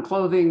on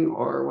clothing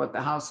or what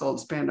the household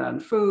spent on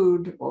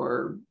food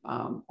or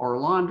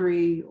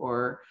laundry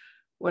or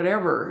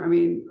whatever. I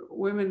mean,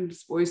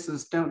 women's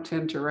voices don't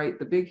tend to write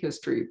the big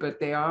history, but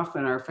they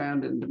often are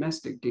found in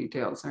domestic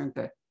details, aren't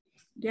they?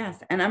 Yes.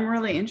 And I'm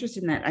really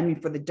interested in that. I mean,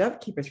 for the Dove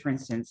Keepers, for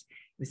instance,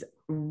 it was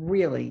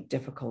really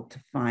difficult to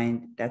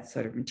find that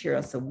sort of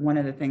material. So one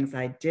of the things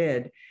I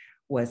did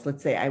was,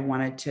 let's say I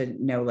wanted to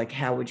know, like,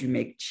 how would you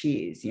make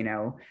cheese, you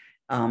know?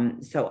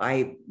 So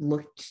I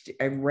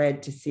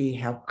read to see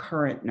how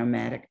current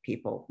nomadic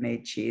people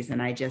made cheese.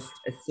 And I just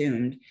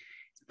assumed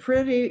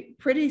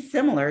pretty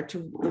similar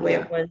to the way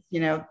it was, you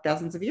know,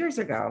 thousands of years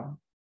ago.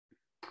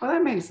 Well,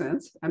 that makes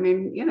sense. I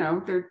mean, you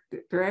know,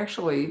 they're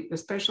actually,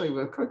 especially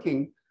with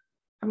cooking.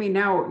 I mean,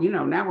 now, you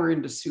know, now we're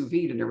into sous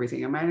vide and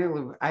everything. I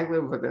mean, I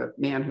live with a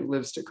man who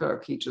lives to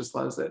cook. He just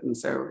loves it. And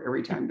so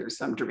every time there's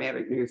some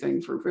dramatic new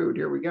thing for food,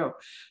 here we go.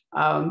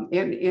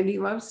 And he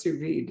loves sous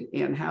vide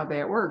and how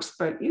that works.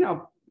 But, you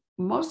know,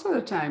 most of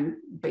the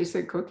time,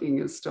 basic cooking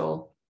is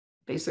still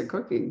basic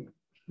cooking.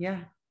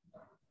 Yeah.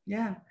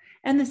 Yeah.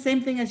 And the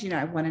same thing as, you know,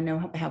 I want to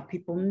know how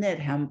people knit,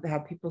 how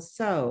people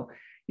sew,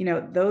 you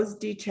know, those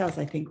details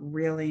I think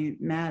really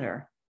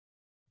matter.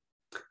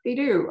 They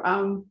do.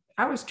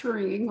 I was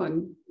touring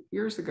England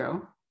years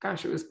ago.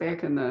 Gosh, it was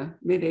back in the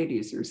mid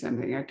 80s or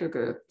something. I took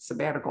a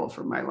sabbatical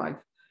from my life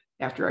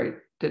after I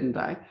didn't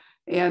die.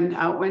 and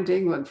went to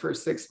England for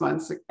 6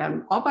 months,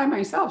 and all by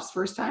myself.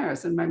 First time. I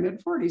was in my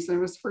mid-40s, and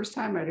it was the first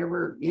time I'd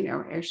ever,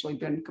 actually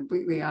been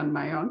completely on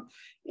my own.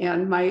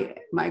 And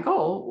my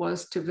goal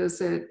was to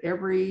visit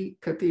every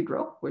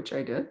cathedral, which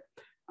I did.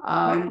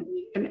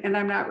 And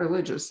I'm not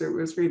religious. It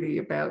was really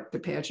about the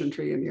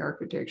pageantry and the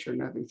architecture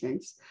and other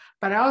things.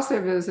 But I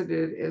also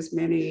visited as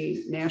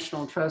many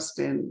National Trust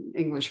and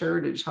English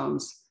Heritage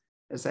homes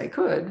as I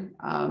could.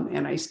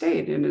 And I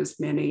stayed in as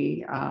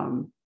many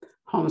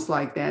homes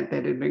like that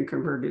had been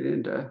converted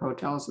into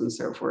hotels and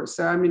so forth.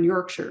 So I'm in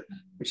Yorkshire,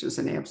 which is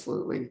an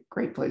absolutely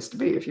great place to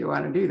be if you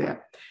want to do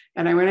that.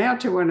 And I went out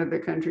to one of the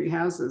country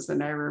houses,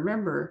 and I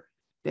remember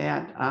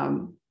that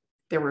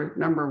there were a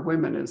number of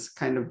women as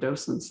kind of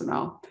docents and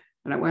all.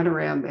 And I went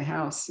around the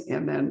house,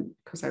 and then,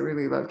 because I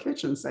really love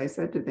kitchens, I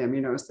said to them,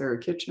 is there a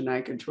kitchen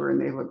I could tour?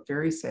 And they looked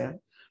very sad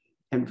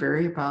and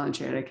very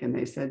apologetic. And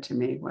they said to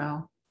me,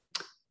 well,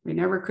 we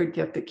never could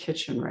get the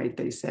kitchen right,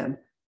 they said.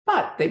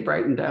 But they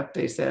brightened up.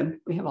 They said,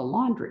 we have a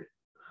laundry.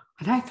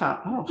 And I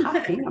thought, oh,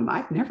 hot damn,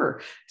 I've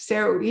never.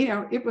 So,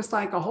 it was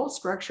like a whole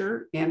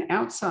structure and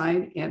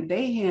outside, and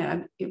they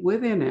had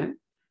within it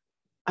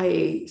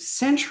a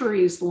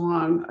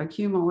centuries-long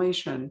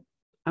accumulation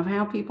of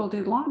how people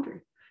did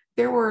laundry.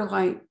 There were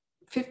like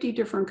 50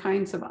 different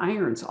kinds of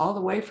irons, all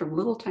the way from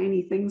little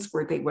tiny things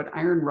where they would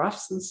iron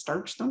roughs and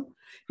starch them,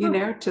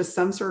 to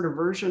some sort of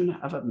version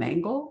of a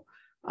mangle.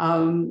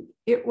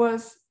 It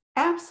was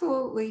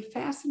absolutely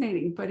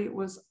fascinating, but it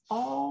was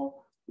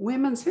all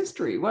women's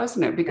history,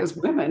 wasn't it? Because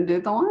women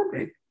did the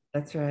laundry.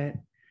 That's right.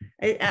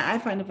 I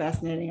find it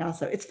fascinating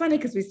also. It's funny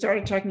because we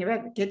started talking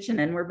about the kitchen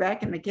and we're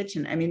back in the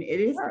kitchen. I mean, it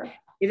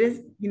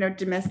is,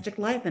 domestic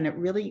life, and it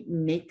really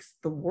makes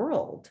the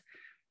world,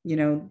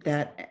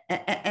 that,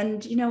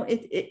 and,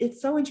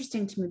 it's so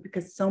interesting to me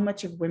because so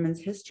much of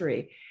women's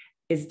history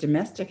is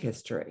domestic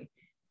history,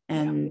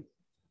 and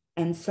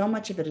so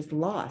much of it is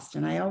lost.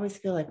 And I always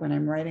feel like when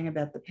I'm writing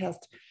about the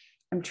past,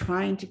 I'm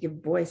trying to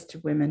give voice to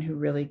women who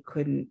really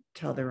couldn't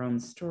tell their own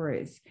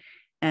stories.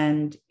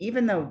 And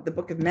even though the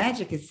Book of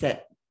Magic is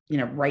set,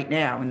 right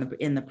now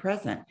in the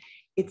present,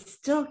 it's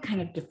still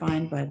kind of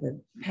defined by the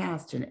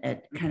past and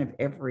at kind of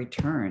every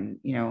turn,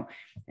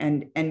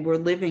 and we're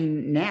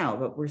living now,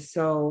 but we're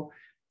so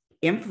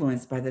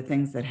influenced by the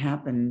things that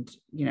happened,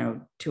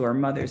 to our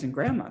mothers and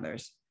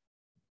grandmothers.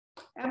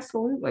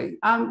 Absolutely.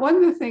 One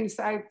of the things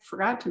I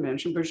forgot to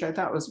mention, which I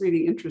thought was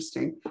really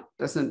interesting,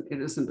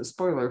 it isn't a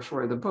spoiler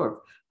for the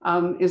book,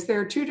 is there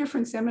are two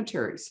different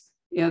cemeteries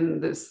in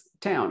this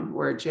town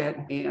where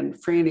Jet and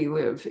Franny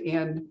live,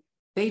 and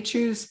they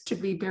choose to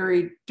be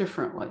buried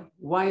differently.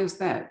 Why is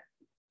that?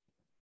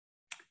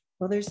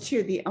 Well, there's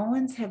two. The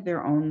Owens have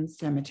their own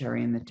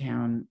cemetery in the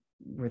town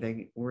where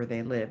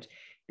they lived,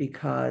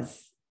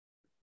 because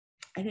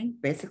I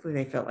think basically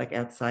they felt like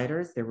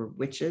outsiders. They were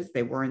witches.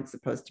 They weren't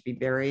supposed to be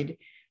buried,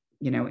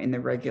 in the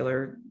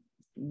regular,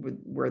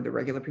 where the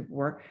regular people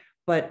were.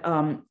 But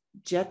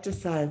Jet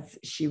decides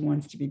she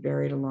wants to be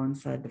buried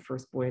alongside the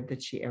first boy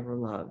that she ever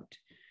loved.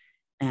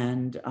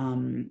 And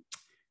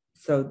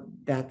so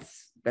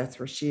that's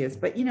where she is.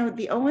 But,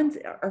 the Owens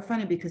are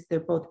funny because they're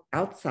both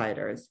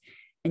outsiders,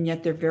 and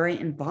yet they're very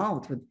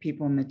involved with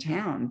people in the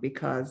town,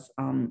 because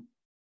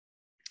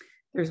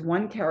there's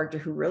one character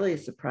who really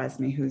surprised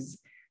me, who's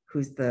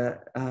the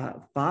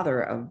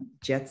father of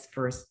Jet's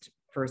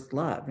first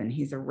love. And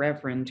he's a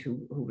reverend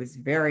who was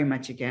very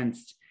much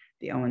against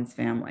the Owens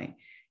family.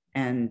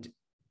 And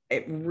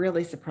it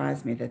really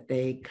surprised me that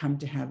they come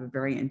to have a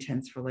very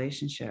intense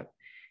relationship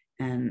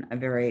and a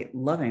very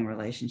loving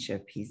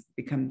relationship. He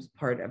becomes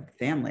part of the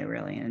family,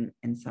 really,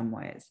 in some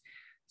ways.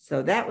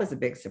 So that was a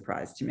big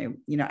surprise to me.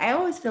 I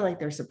always feel like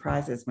there's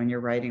surprises when you're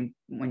writing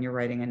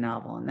a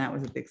novel, and that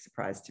was a big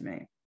surprise to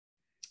me.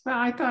 Well,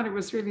 I thought it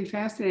was really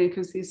fascinating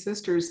because these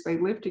sisters, they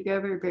lived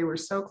together, they were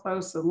so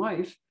close in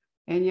life,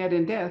 and yet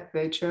in death,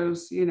 they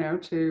chose,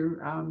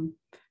 to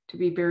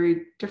be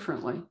buried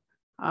differently,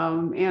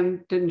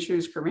 and didn't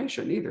choose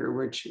cremation either,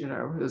 which,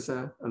 is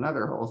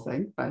another whole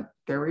thing, but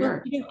there we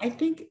are. I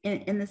think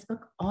in this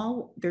book,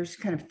 there's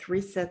kind of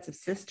three sets of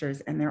sisters,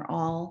 and they're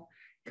all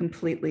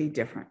completely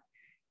different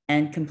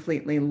and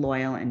completely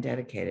loyal and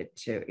dedicated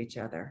to each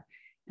other.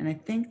 And I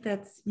think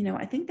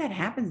I think that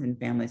happens in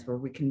families where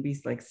we can be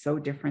like so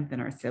different than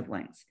our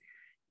siblings,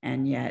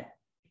 and yet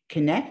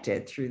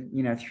connected through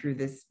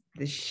this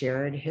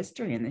shared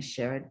history and this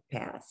shared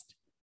past.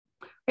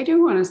 I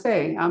do want to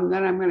say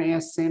that I'm going to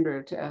ask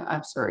Sandra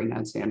I'm sorry,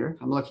 not Sandra.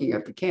 I'm looking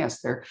at the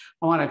cast there.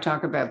 I want to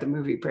talk about the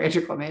movie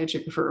Practical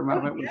Magic for a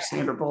moment, which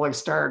Sandra Bullock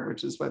starred,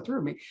 which is what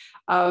threw me.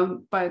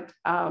 But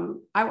I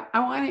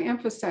want to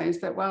emphasize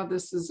that while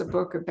this is a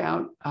book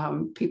about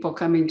people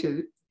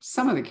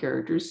some of the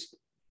characters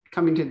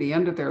coming to the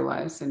end of their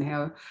lives and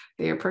how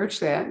they approach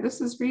that,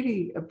 this is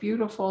really a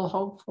beautiful,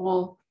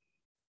 hopeful,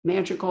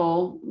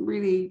 magical,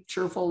 really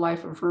cheerful,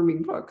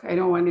 life-affirming book. I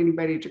don't want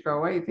anybody to go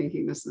away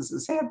thinking this is a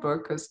sad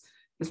book, because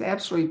it's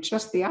absolutely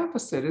just the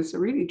opposite. It's a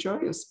really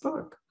joyous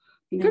book.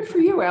 And good for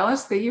you,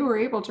 Alice, that you were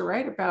able to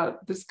write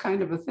about this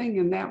kind of a thing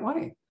in that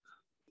way.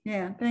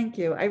 Yeah, thank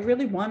you. I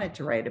really wanted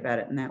to write about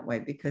it in that way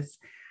because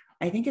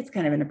I think it's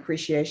kind of an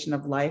appreciation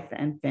of life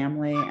and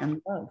family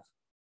and love.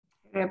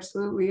 It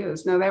absolutely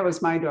is. No, that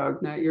was my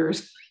dog, not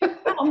yours.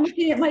 Oh, I'm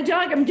looking at my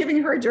dog. I'm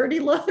giving her a dirty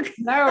look.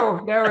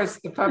 No, it's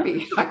the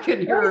puppy. I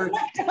can hear her.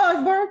 My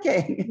dog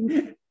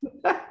barking.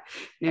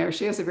 No,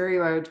 she has a very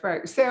loud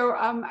bark. So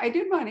I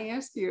did want to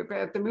ask you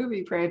about the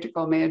movie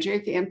Practical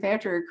Magic, and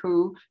Patrick,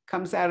 who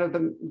comes out of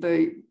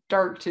the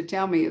dark to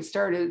tell me it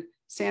started.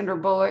 Sandra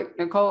Bullock,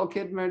 Nicole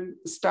Kidman,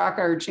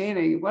 Stockard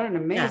Channing. What an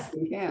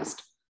amazing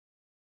cast.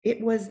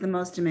 It was the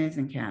most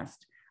amazing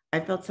cast. I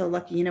felt so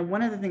lucky. You know,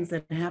 one of the things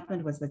that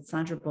happened was that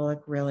Sandra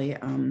Bullock really,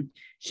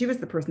 she was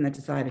the person that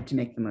decided to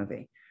make the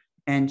movie.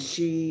 And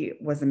she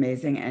was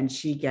amazing. And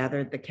she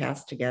gathered the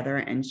cast together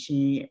and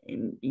she,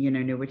 you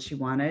know, knew what she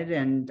wanted.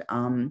 And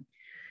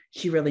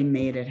she really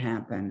made it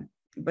happen.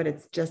 But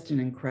it's just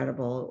an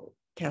incredible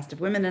cast of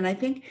women. And I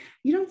think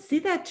you don't see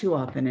that too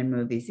often in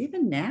movies.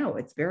 Even now,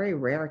 it's very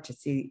rare to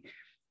see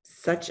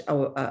such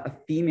a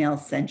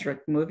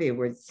female-centric movie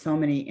with so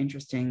many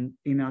interesting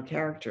female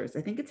characters.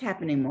 I think it's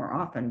happening more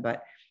often,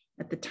 but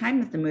at the time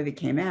that the movie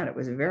came out, it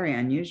was very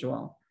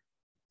unusual.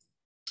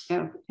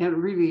 And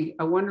really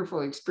a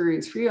wonderful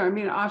experience for you. I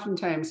mean,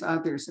 oftentimes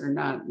authors are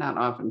not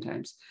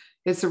oftentimes.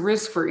 It's a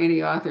risk for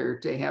any author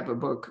to have a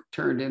book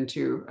turned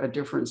into a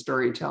different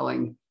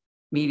storytelling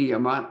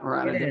medium or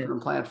on a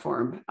different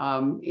platform.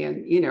 And,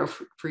 you know,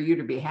 for you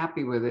to be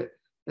happy with it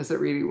is a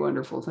really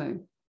wonderful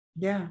thing.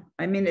 Yeah.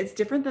 I mean, it's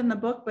different than the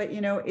book, but, you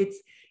know, it's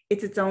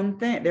its own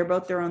thing. They're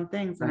both their own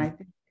things. And I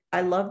think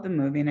I love the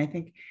movie. And I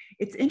think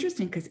it's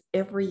interesting because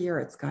every year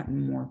it's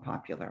gotten more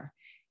popular.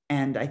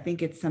 And I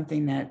think it's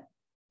something that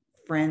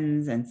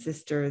friends and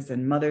sisters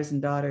and mothers and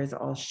daughters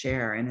all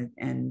share.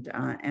 And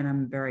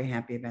I'm very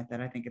happy about that.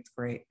 I think it's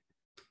great.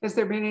 Has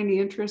there been any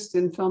interest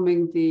in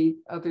filming the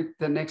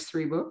next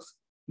 3 books?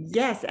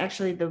 Yes,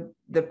 actually,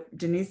 the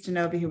Denise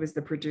Denobi, who was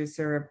the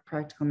producer of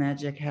Practical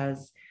Magic,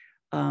 has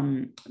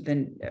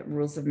the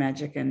Rules of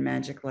Magic and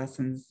Magic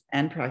Lessons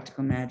and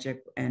Practical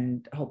Magic,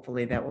 and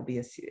hopefully that will be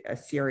a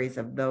series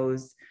of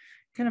those,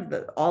 kind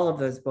of all of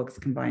those books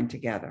combined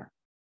together.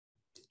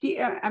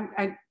 Yeah,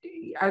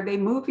 are they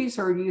movies,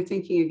 or are you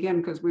thinking, again,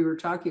 because we were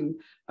talking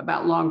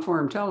about long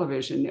form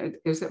television,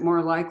 is it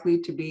more likely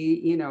to be,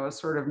 you know, a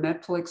sort of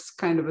Netflix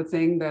kind of a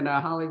thing than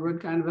a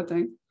Hollywood kind of a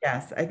thing?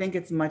 Yes, I think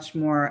it's much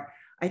more.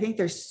 I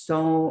think it's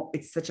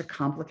such a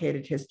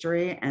complicated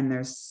history and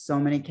there's so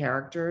many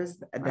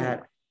characters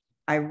that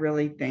I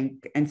really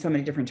think, and so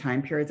many different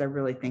time periods, I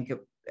really think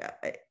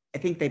I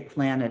think they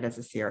plan it as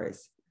a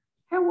series.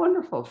 How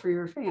wonderful for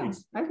your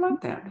fans. I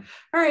love that.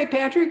 All right,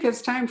 Patrick,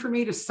 it's time for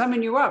me to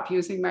summon you up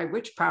using my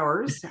witch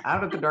powers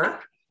out of the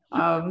dark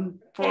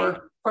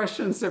for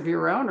questions of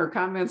your own or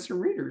comments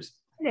from readers.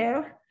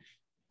 Hello.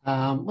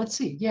 Let's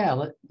see.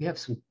 Yeah, we have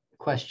some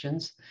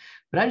questions.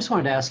 But I just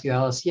wanted to ask you,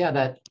 Alice,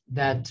 that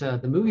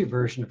the movie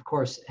version, of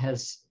course,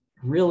 has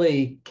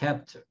really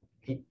kept,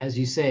 as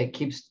you say, it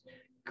keeps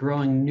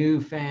growing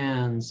new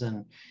fans,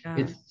 and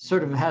it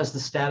sort of has the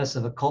status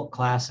of a cult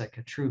classic,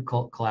 a true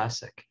cult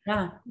classic.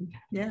 Yeah.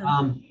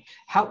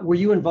 How were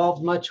you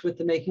involved much with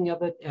the making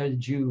of it?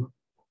 Did you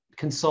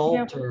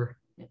consult or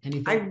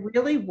anything? I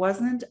really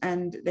wasn't,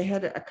 and they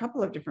had a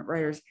couple of different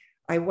writers.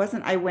 I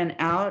went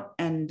out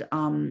and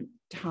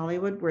to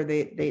Hollywood, where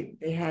they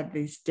had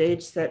the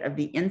stage set of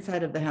the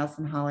inside of the house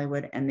in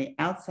Hollywood and the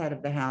outside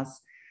of the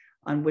house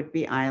on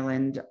Whidbey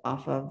Island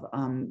off of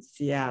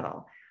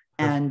Seattle.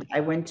 And I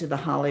went to the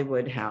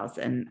Hollywood house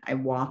and I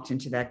walked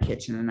into that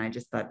kitchen and I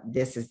just thought,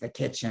 this is the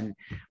kitchen.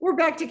 We're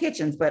back to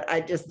kitchens, but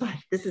I just thought,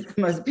 this is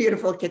the most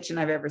beautiful kitchen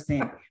I've ever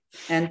seen.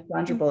 And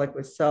Sandra Bullock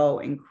was so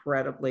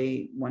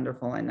incredibly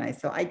wonderful and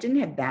nice. So I didn't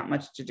have that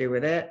much to do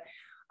with it.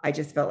 I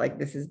just felt like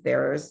this is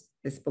theirs.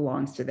 This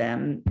belongs to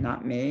them,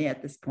 not me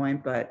at this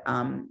point. But,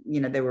 you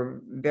know, they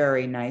were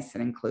very nice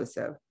and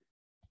inclusive.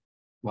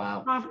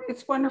 Wow.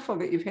 It's wonderful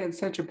that you've had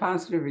such a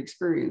positive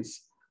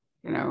experience,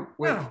 you know,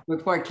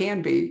 with what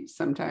can be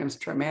sometimes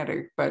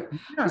traumatic, but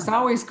it's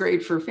always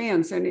great for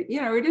fans. And,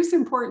 you know, it is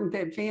important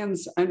that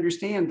fans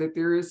understand that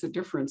there is a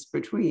difference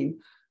between,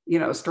 you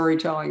know,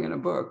 storytelling in a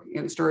book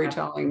and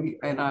storytelling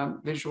in a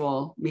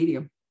visual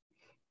medium.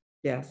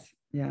 Yes.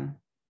 Yeah.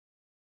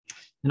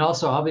 And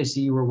also,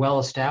 obviously, you were well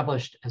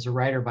established as a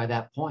writer by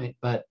that point,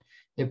 but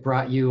it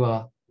brought you,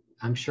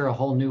 I'm sure, a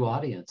whole new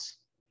audience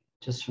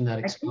just from that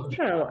exposure. I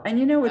think so. And,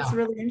 you know, it's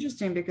really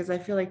interesting because I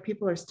feel like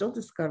people are still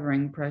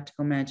discovering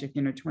Practical Magic,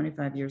 you know,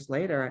 25 years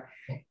later.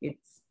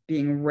 It's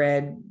being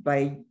read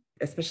by,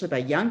 especially by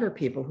younger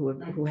people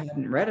who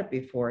haven't read it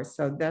before.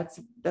 So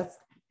that's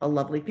a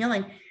lovely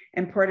feeling.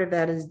 And part of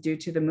that is due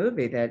to the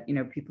movie, that, you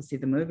know, people see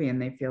the movie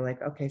and they feel like,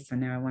 okay, so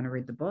now I want to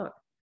read the book.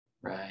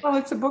 Right. Well,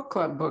 it's a book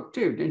club book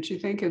too. Didn't you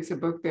think it's a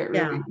book that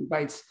really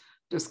invites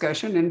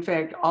discussion? In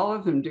fact, all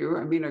of them do.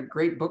 I mean, a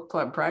great book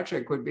club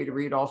project would be to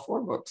read all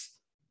 4 books.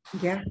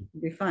 Yeah,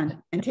 it'd be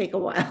fun and take a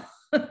while.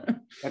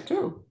 That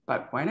too,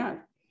 but why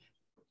not?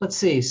 Let's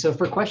see. So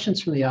for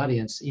questions from the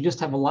audience, you just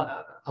have a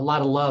lot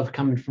of love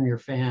coming from your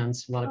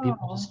fans. A lot of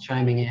people just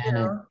chiming in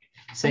and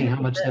saying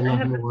how much they I love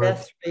have your the work.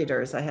 best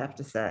readers, I have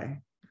to say.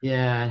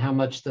 Yeah, and how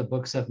much the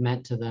books have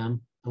meant to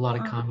them. A lot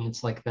of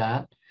comments like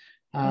that.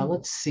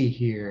 Let's see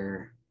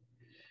here.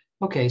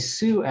 Okay,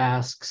 Sue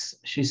asks,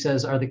 she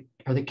says, are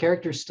the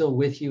characters still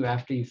with you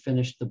after you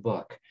finished the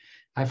book?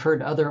 I've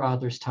heard other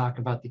authors talk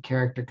about the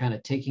character kind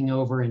of taking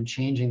over and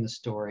changing the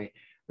story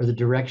or the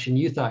direction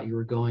you thought you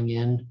were going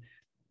in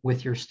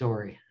with your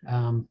story.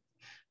 Not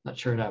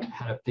sure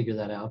how to figure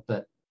that out,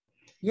 but.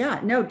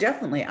 Yeah, no,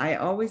 definitely. I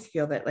always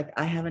feel that like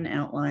I have an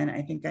outline.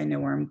 I think I know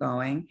where I'm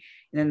going.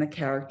 And then the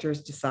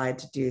characters decide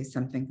to do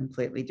something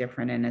completely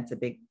different. And it's a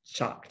big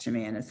shock to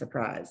me and a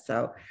surprise.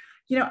 So,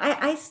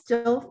 I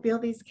still feel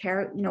these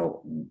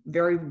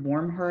very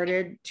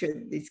warm-hearted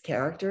to these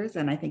characters.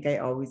 And I think I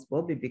always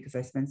will be because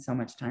I spend so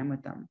much time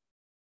with them.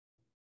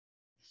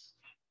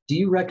 Do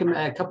you recommend,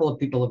 a couple of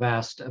people have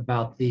asked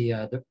about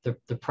the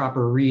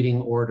proper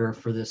reading order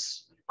for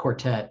this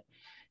quartet.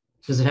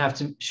 Does it have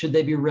to, should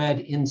they be read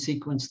in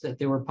sequence that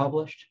they were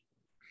published?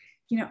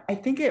 I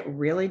think it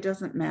really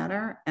doesn't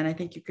matter. And I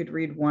think you could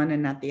read one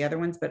and not the other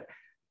ones. But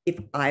if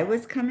I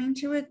was coming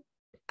to it,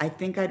 I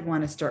think I'd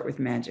want to start with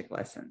Magic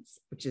Lessons,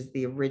 which is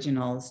the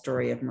original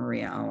story of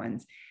Maria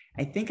Owens.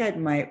 I think I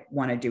might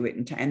want to do it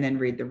and then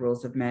read the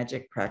Rules of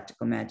Magic,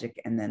 Practical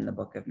Magic, and then the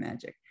Book of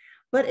Magic.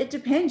 But it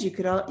depends. You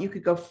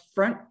could go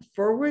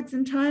forwards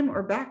in time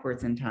or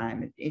backwards in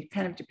time. It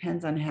kind of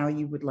depends on how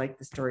you would like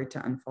the story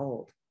to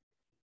unfold.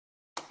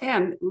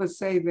 And let's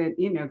say that,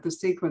 the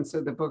sequence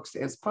of the books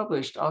as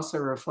published also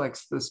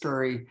reflects the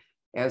story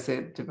as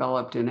it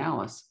developed in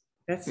Alice.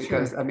 That's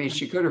because, true. I mean,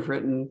 she could have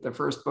written the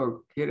first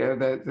book,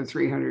 the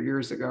 300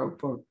 years ago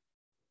book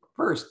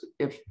first,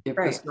 if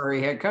the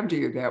story had come to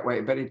you that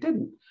way, but it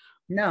didn't.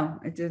 No,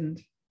 it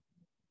didn't.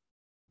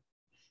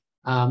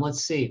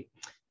 Let's see.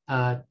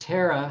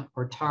 Tara,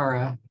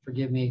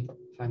 forgive me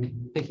if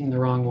I'm picking the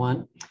wrong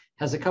one,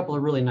 has a couple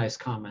of really nice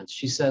comments.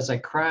 She says, I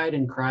cried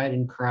and cried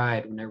and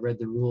cried when I read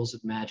the Rules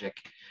of Magic.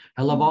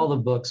 I love all the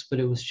books, but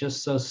it was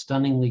just so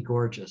stunningly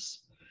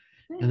gorgeous.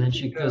 And then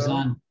she goes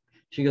on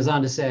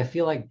to say, I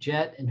feel like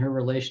Jet and her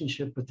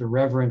relationship with the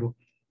Reverend,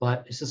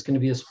 but is this going to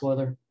be a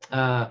spoiler?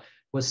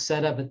 Was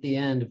set up at the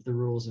end of the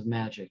Rules of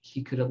Magic.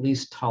 He could at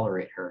least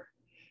tolerate her.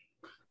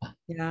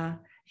 Yeah.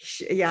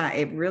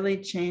 It really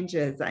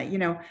changes. I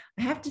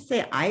have to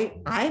say,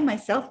 I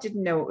myself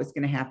didn't know what was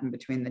going to happen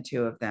between the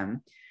two of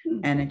them.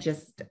 And it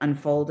just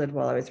unfolded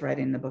while I was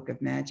writing the Book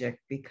of Magic,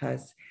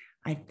 because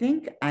I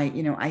think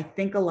I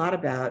think a lot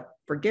about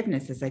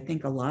forgiveness, as I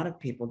think a lot of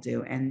people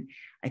do. And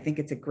I think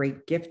it's a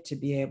great gift to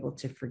be able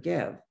to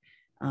forgive.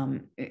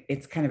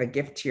 It's kind of a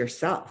gift to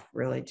yourself,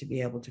 really, to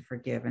be able to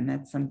forgive. And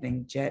that's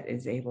something Jet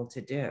is able to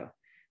do.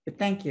 But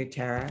thank you,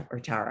 Tara,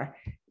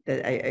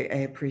 that I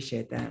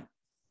appreciate that.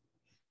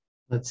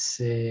 Let's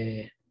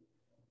see.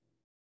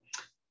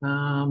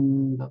 The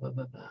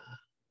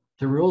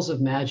Rules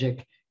of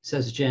Magic,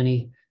 says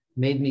Jenny,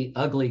 made me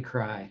ugly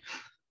cry.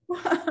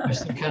 There's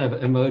some kind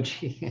of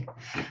emoji. There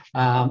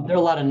are a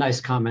lot of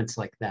nice comments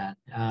like that.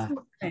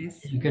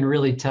 Nice. You can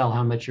really tell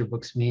how much your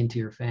books mean to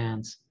your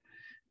fans.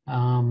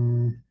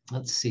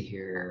 Let's see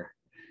here.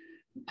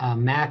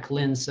 Mac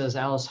Lynn says,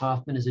 Alice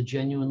Hoffman is a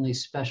genuinely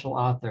special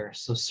author,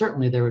 so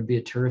certainly there would be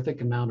a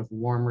terrific amount of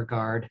warm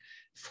regard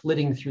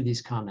flitting through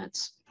these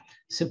comments.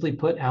 Simply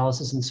put,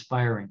 Alice is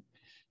inspiring.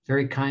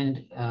 Very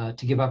kind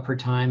to give up her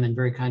time, and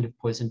very kind of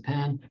Poison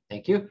Pen,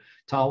 thank you,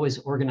 to always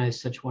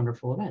organize such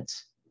wonderful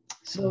events.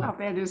 So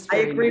I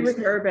agree with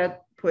her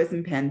about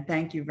Poison Pen.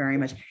 Thank you very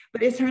much.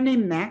 But is her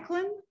name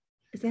Macklin?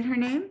 Is that her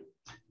name?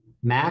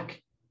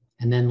 Mac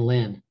and then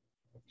Lynn,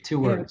 2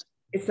 words.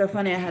 It's so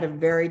funny. I had a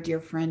very dear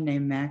friend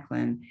named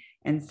Macklin.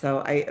 And so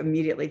I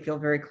immediately feel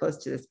very close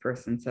to this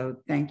person. So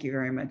thank you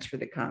very much for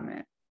the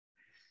comment.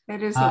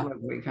 That is a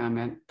lovely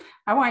comment.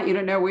 I want you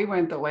to know we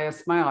went the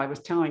last mile. I was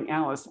telling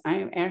Alice, I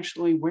am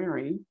actually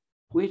wearing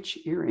witch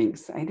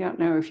earrings. I don't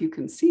know if you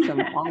can see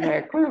them all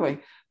that clearly,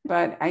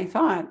 but I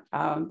thought,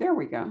 there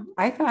we go.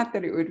 I thought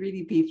that it would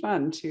really be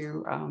fun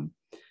to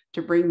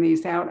bring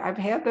these out. I've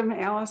had them,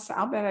 Alice.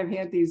 I'll bet I've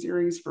had these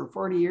earrings for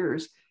 40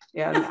 years,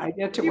 and I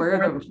get to wear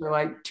them for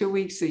like 2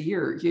 weeks a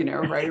year,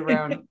 right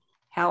around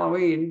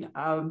Halloween.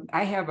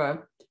 I have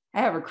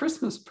a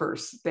Christmas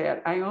purse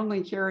that I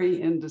only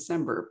carry in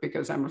December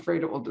because I'm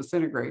afraid it will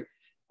disintegrate.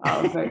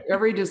 But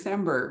every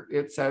December,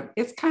 it's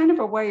kind of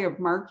a way of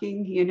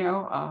marking,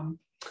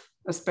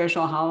 a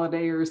special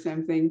holiday or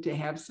something, to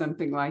have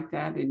something like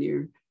that, and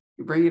you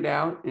bring it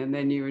out and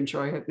then you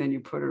enjoy it and then you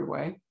put it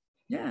away.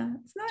 Yeah,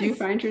 it's nice. Do you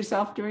find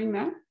yourself doing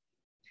that?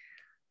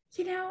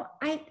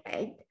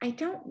 I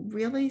don't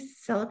really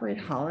celebrate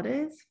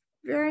holidays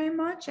very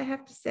much, I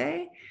have to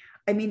say.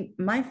 I mean,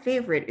 my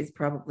favorite is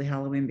probably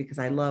Halloween because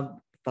I love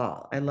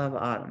fall. I love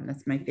autumn.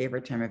 That's my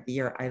favorite time of the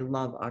year. I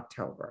love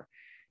October.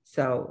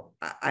 So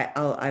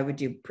I would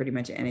do pretty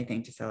much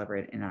anything to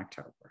celebrate in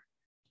October.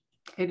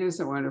 It is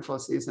a wonderful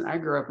season. I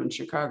grew up in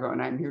Chicago,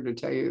 and I'm here to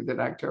tell you that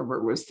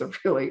October was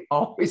really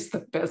always the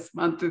best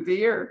month of the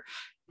year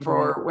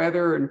for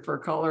weather and for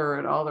color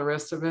and all the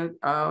rest of it.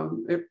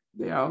 It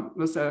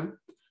was a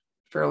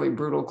fairly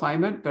brutal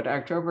climate, but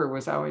October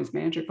was always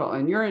magical.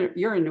 And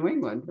you're in New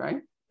England,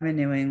 right? I'm in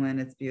New England.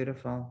 It's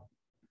beautiful.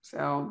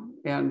 So,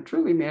 and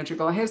truly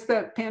magical. Has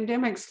the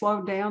pandemic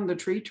slowed down the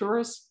tree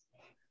tourists?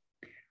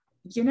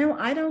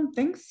 I don't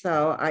think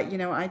so.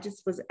 I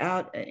just was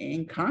out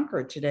in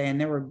Concord today and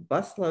there were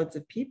busloads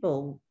of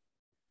people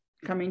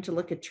coming to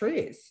look at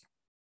trees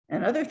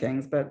and other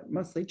things, but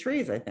mostly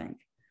trees, I think.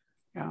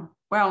 Yeah.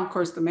 Well, of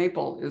course, the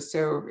maple is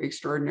so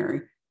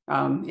extraordinary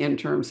in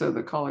terms of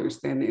the colors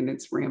then, and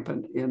it's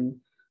rampant in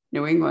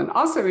New England.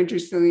 Also,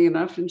 interestingly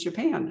enough, in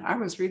Japan, I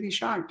was really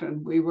shocked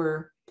when we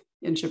were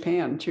in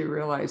Japan to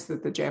realize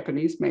that the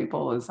Japanese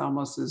maple is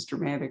almost as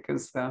dramatic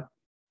as the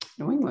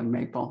New England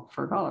maple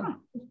for color.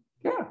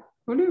 Yeah,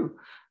 who knew?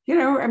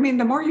 I mean,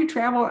 the more you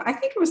travel, I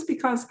think it was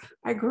because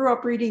I grew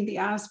up reading the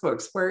Oz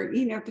books where,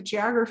 the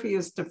geography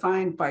is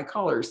defined by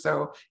color.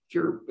 So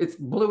if it's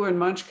blue in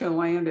Munchkin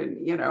Land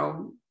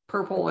and,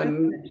 purple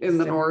in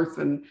the north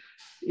and,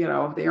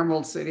 the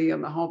Emerald City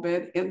and the whole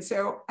bit. And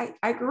so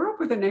I grew up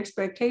with an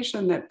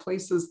expectation that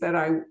places that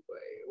I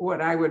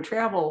would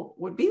travel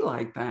would be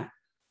like that.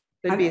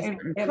 There'd be a And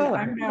certain I've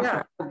color. now Yeah.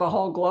 traveled the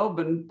whole globe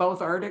and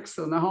both Arctics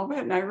and the whole bit.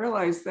 And I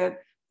realized that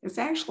it's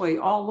actually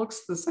all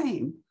looks the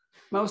same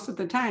most of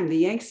the time. The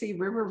Yangtze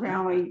River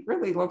Valley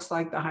really looks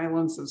like the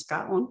Highlands of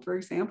Scotland, for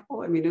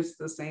example. I mean, it's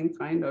the same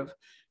kind of,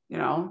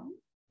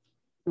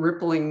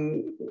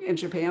 rippling in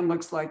Japan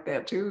looks like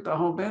that too, the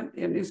whole bit.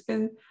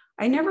 And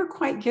I never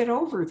quite get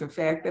over the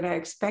fact that I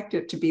expect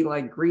it to be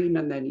like green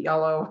and then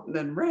yellow and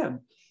then red.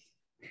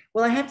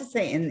 Well, I have to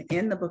say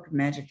in the Book of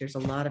Magic, there's a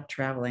lot of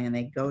traveling and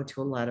they go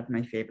to a lot of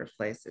my favorite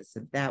places.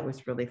 So that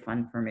was really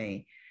fun for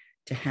me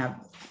to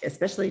have,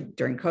 especially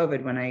during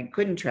COVID when I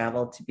couldn't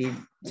travel, to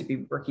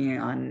be working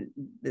on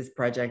this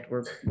project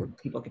where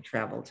people could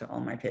travel to all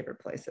my favorite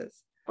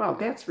places. Well,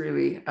 that's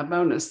really a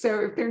bonus.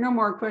 So if there are no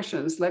more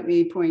questions, let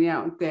me point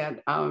out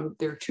that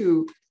there are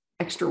two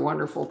extra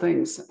wonderful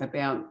things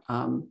about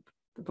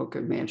the Book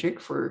of Magic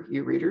for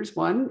you readers.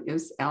 One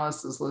is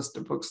Alice's list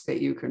of books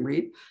that you can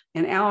read.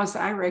 And Alice,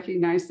 I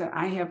recognize that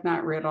I have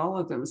not read all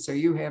of them, so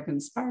you have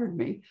inspired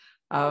me.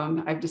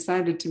 I've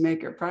decided to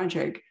make a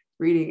project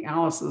reading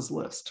Alice's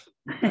list.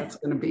 That's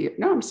going to be,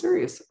 no, I'm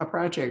serious, a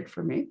project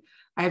for me.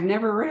 I've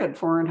never read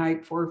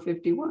Fahrenheit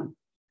 451.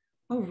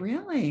 Oh,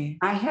 really?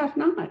 I have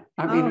not.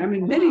 I mean, I'm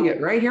admitting it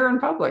right here in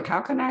public.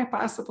 How can I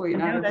possibly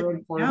not have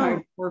read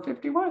Fahrenheit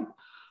 451?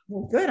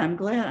 Well, good. I'm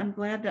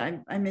glad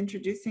that I'm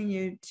introducing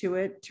you to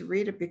it, to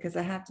read it, because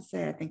I have to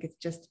say, I think it's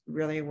just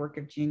really a work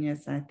of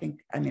genius.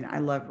 And I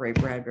love Ray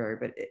Bradbury,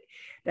 but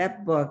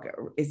that book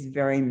is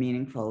very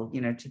meaningful,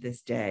 to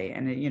this day.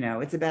 And,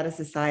 it's about a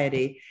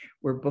society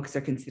where books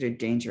are considered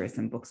dangerous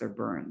and books are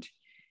burned.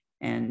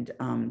 And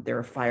there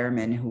are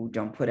firemen who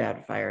don't put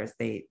out fires,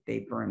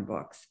 they burn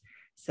books.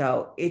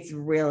 So it's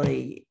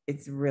really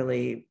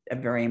a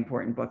very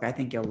important book. I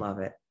think you'll love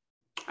it.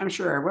 I'm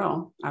sure I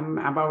will.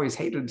 I've always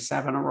hated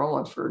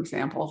Savonarola, for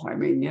example. I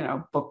mean,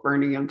 book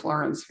burning in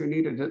Florence, who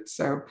needed it?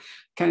 So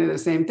kind of the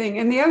same thing.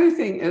 And the other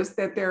thing is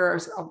that there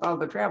are, about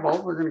the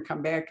travel, we're going to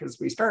come back as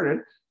we started,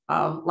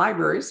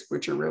 libraries,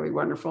 which are really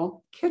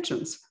wonderful,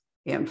 kitchens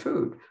and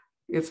food.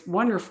 It's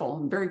wonderful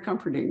and very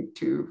comforting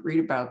to read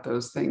about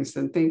those things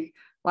and think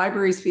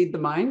libraries feed the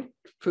mind,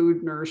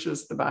 food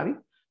nourishes the body.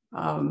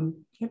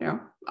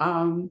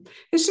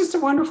 It's just a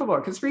wonderful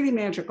book. It's really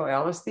magical,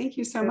 Alice. Thank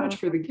you so much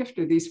for the gift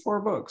of these 4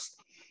 books.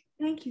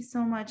 Thank you so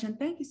much. And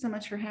thank you so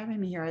much for having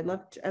me here. I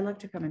love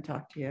to come and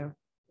talk to you.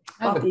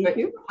 I have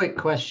a quick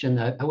question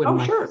that I wouldn't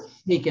mind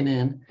sneaking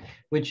in,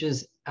 which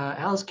is,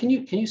 Alice, can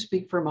you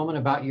speak for a moment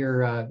about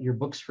your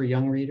books for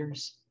young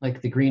readers,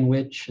 like The Green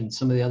Witch and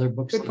some of the other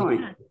books? Good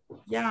point.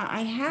 Yeah,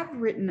 I have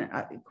written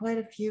quite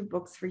a few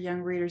books for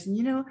young readers.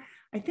 And,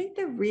 I think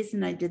the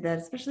reason I did that,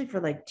 especially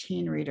for like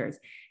teen readers,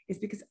 is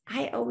because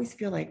I always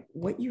feel like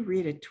what you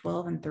read at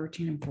 12 and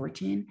 13 and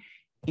 14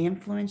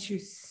 influence you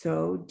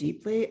so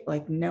deeply,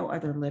 like no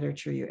other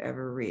literature you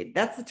ever read.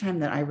 That's the time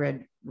that I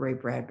read Ray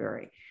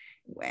Bradbury.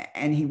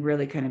 And he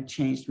really kind of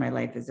changed my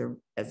life as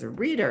a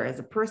reader, as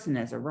a person,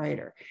 as a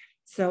writer.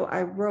 So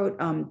I wrote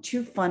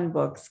 2 fun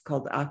books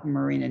called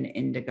Aquamarine and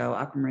Indigo.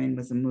 Aquamarine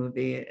was a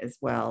movie as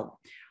well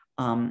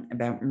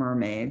about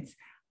mermaids.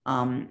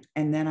 And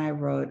then I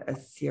wrote a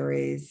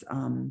series,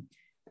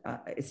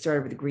 it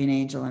started with Green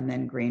Angel and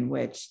then Green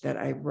Witch, that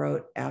I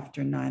wrote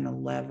after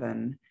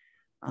 9/11.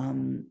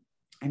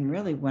 And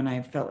really when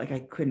I felt like I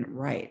couldn't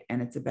write.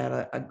 And it's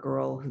about a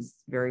girl who's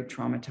very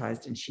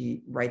traumatized and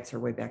she writes her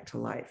way back to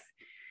life.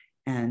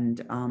 And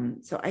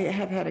so I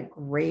have had a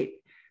great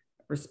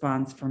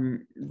response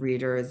from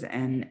readers.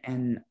 And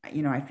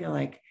I feel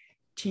like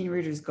teen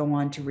readers go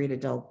on to read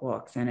adult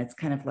books. And it's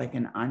kind of like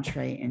an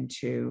entree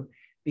into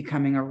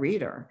becoming a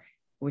reader,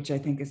 which I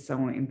think is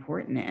so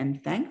important.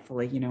 And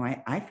thankfully,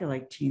 I feel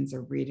like teens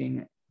are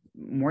reading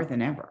more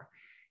than ever.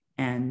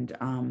 And,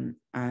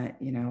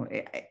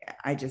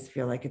 I just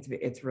feel like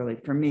it's really,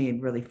 for me,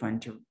 really fun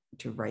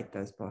to write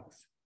those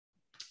books.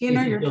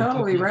 You're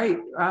totally right.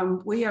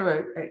 We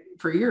have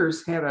for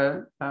years had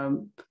a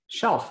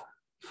shelf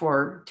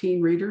for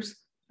teen readers.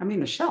 I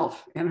mean, a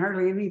shelf, and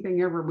hardly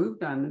anything ever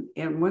moved on.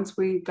 And once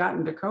we got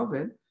into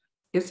COVID,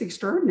 it's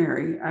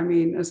extraordinary. I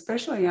mean,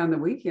 especially on the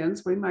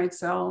weekends, we might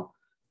sell,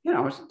 you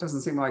know, it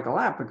doesn't seem like a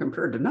lot, but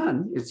compared to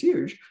none, it's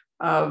huge.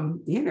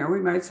 You know,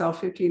 we might sell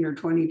 15 or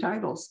 20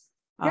 titles.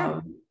 Yeah.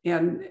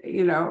 And,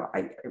 you know,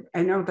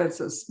 I know that's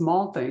a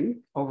small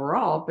thing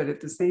overall, but at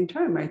the same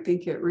time, I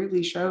think it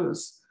really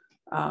shows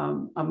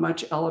a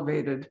much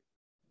elevated,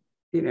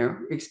 you know,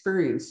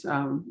 experience,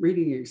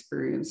 reading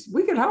experience.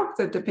 We could hope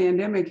that the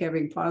pandemic,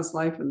 having paused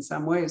life in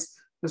some ways,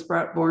 has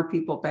brought more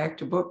people back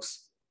to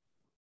books.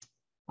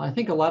 I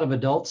think a lot of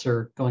adults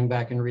are going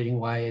back and reading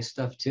YA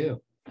stuff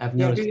too. I've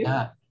Yeah, noticed do you?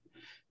 that.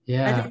 I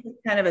Yeah, think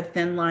it's kind of a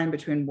thin line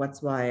between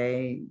what's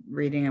YA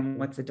reading and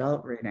what's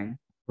adult reading.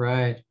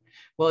 right.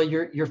 Well,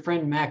 your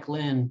friend Mac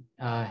Lynn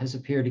has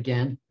appeared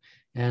again,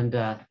 and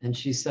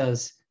she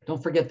says,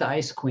 "Don't forget the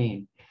Ice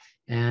Queen,"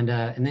 and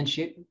then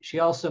she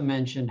also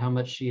mentioned how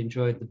much she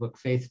enjoyed the book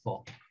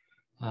Faithful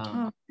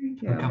Oh,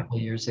 thank a you. couple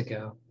of years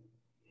ago.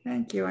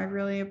 Thank you. I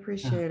really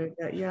appreciate it.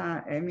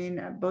 Yeah, I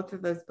mean, both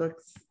of those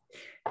books,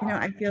 you know,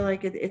 I feel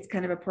like it's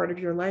kind of a part of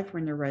your life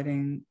when you're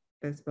writing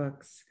those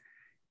books.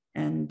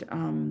 And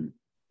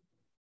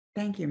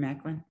thank you,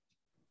 Macklin.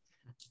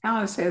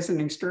 Alice has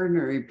an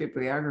extraordinary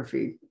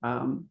bibliography.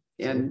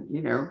 And,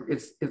 you know,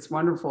 it's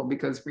wonderful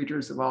because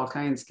readers of all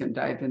kinds can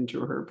dive into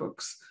her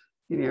books.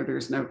 You know,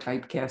 there's no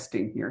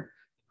typecasting here.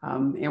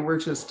 And we're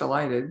just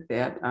delighted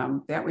that,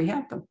 that we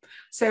have them.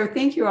 So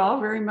thank you all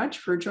very much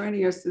for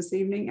joining us this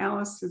evening,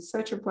 Alice. It's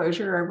such a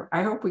pleasure.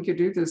 I hope we could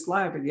do this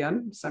live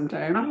again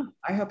sometime. Oh,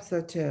 I hope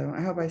so too.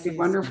 I hope I see you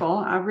Wonderful.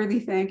 I really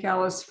thank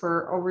Alice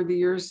for over the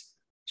years.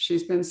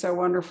 She's been so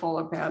wonderful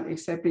about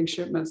accepting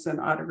shipments and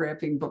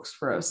autographing books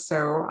for us.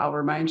 So I'll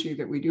remind you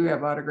that we do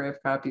have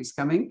autographed copies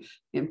coming.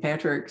 And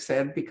Patrick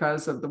said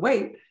because of the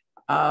wait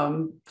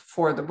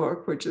for the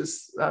book, which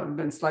has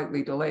been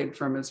slightly delayed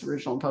from its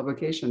original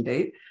publication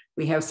date,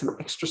 we have some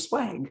extra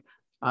swag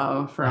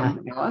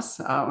from Alice,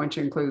 which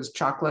includes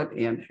chocolate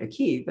and a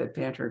key that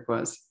Patrick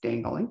was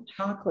dangling.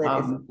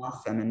 Chocolate is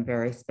awesome and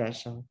very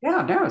special.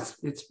 Yeah, no,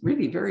 it's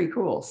really very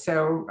cool.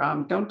 So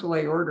don't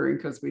delay ordering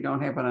because we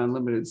don't have an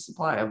unlimited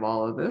supply of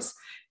all of this.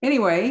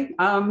 Anyway,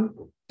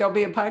 there'll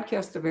be a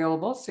podcast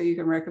available, so you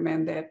can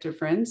recommend that to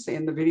friends.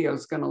 And the video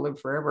is going to live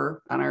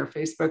forever on our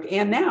Facebook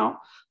and now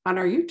on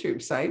our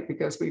YouTube site,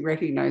 because we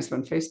recognized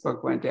when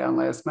Facebook went down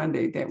last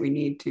Monday that we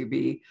need to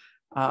be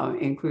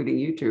including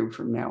YouTube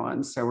from now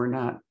on. So we're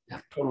not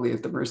totally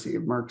at the mercy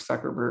of Mark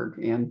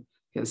Zuckerberg and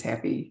his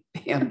happy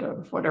band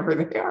of whatever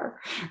they are,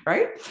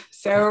 right?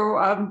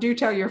 So do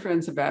tell your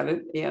friends about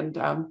it. And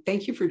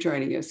thank you for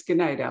joining us. Good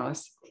night,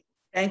 Alice.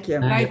 Thank you.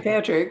 Good night,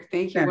 Patrick.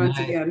 Thank you once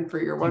again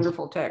for your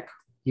wonderful tech.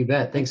 You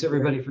bet. Thanks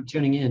everybody for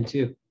tuning in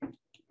too.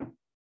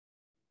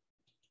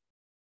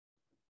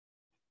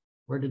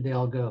 Where did they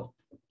all go?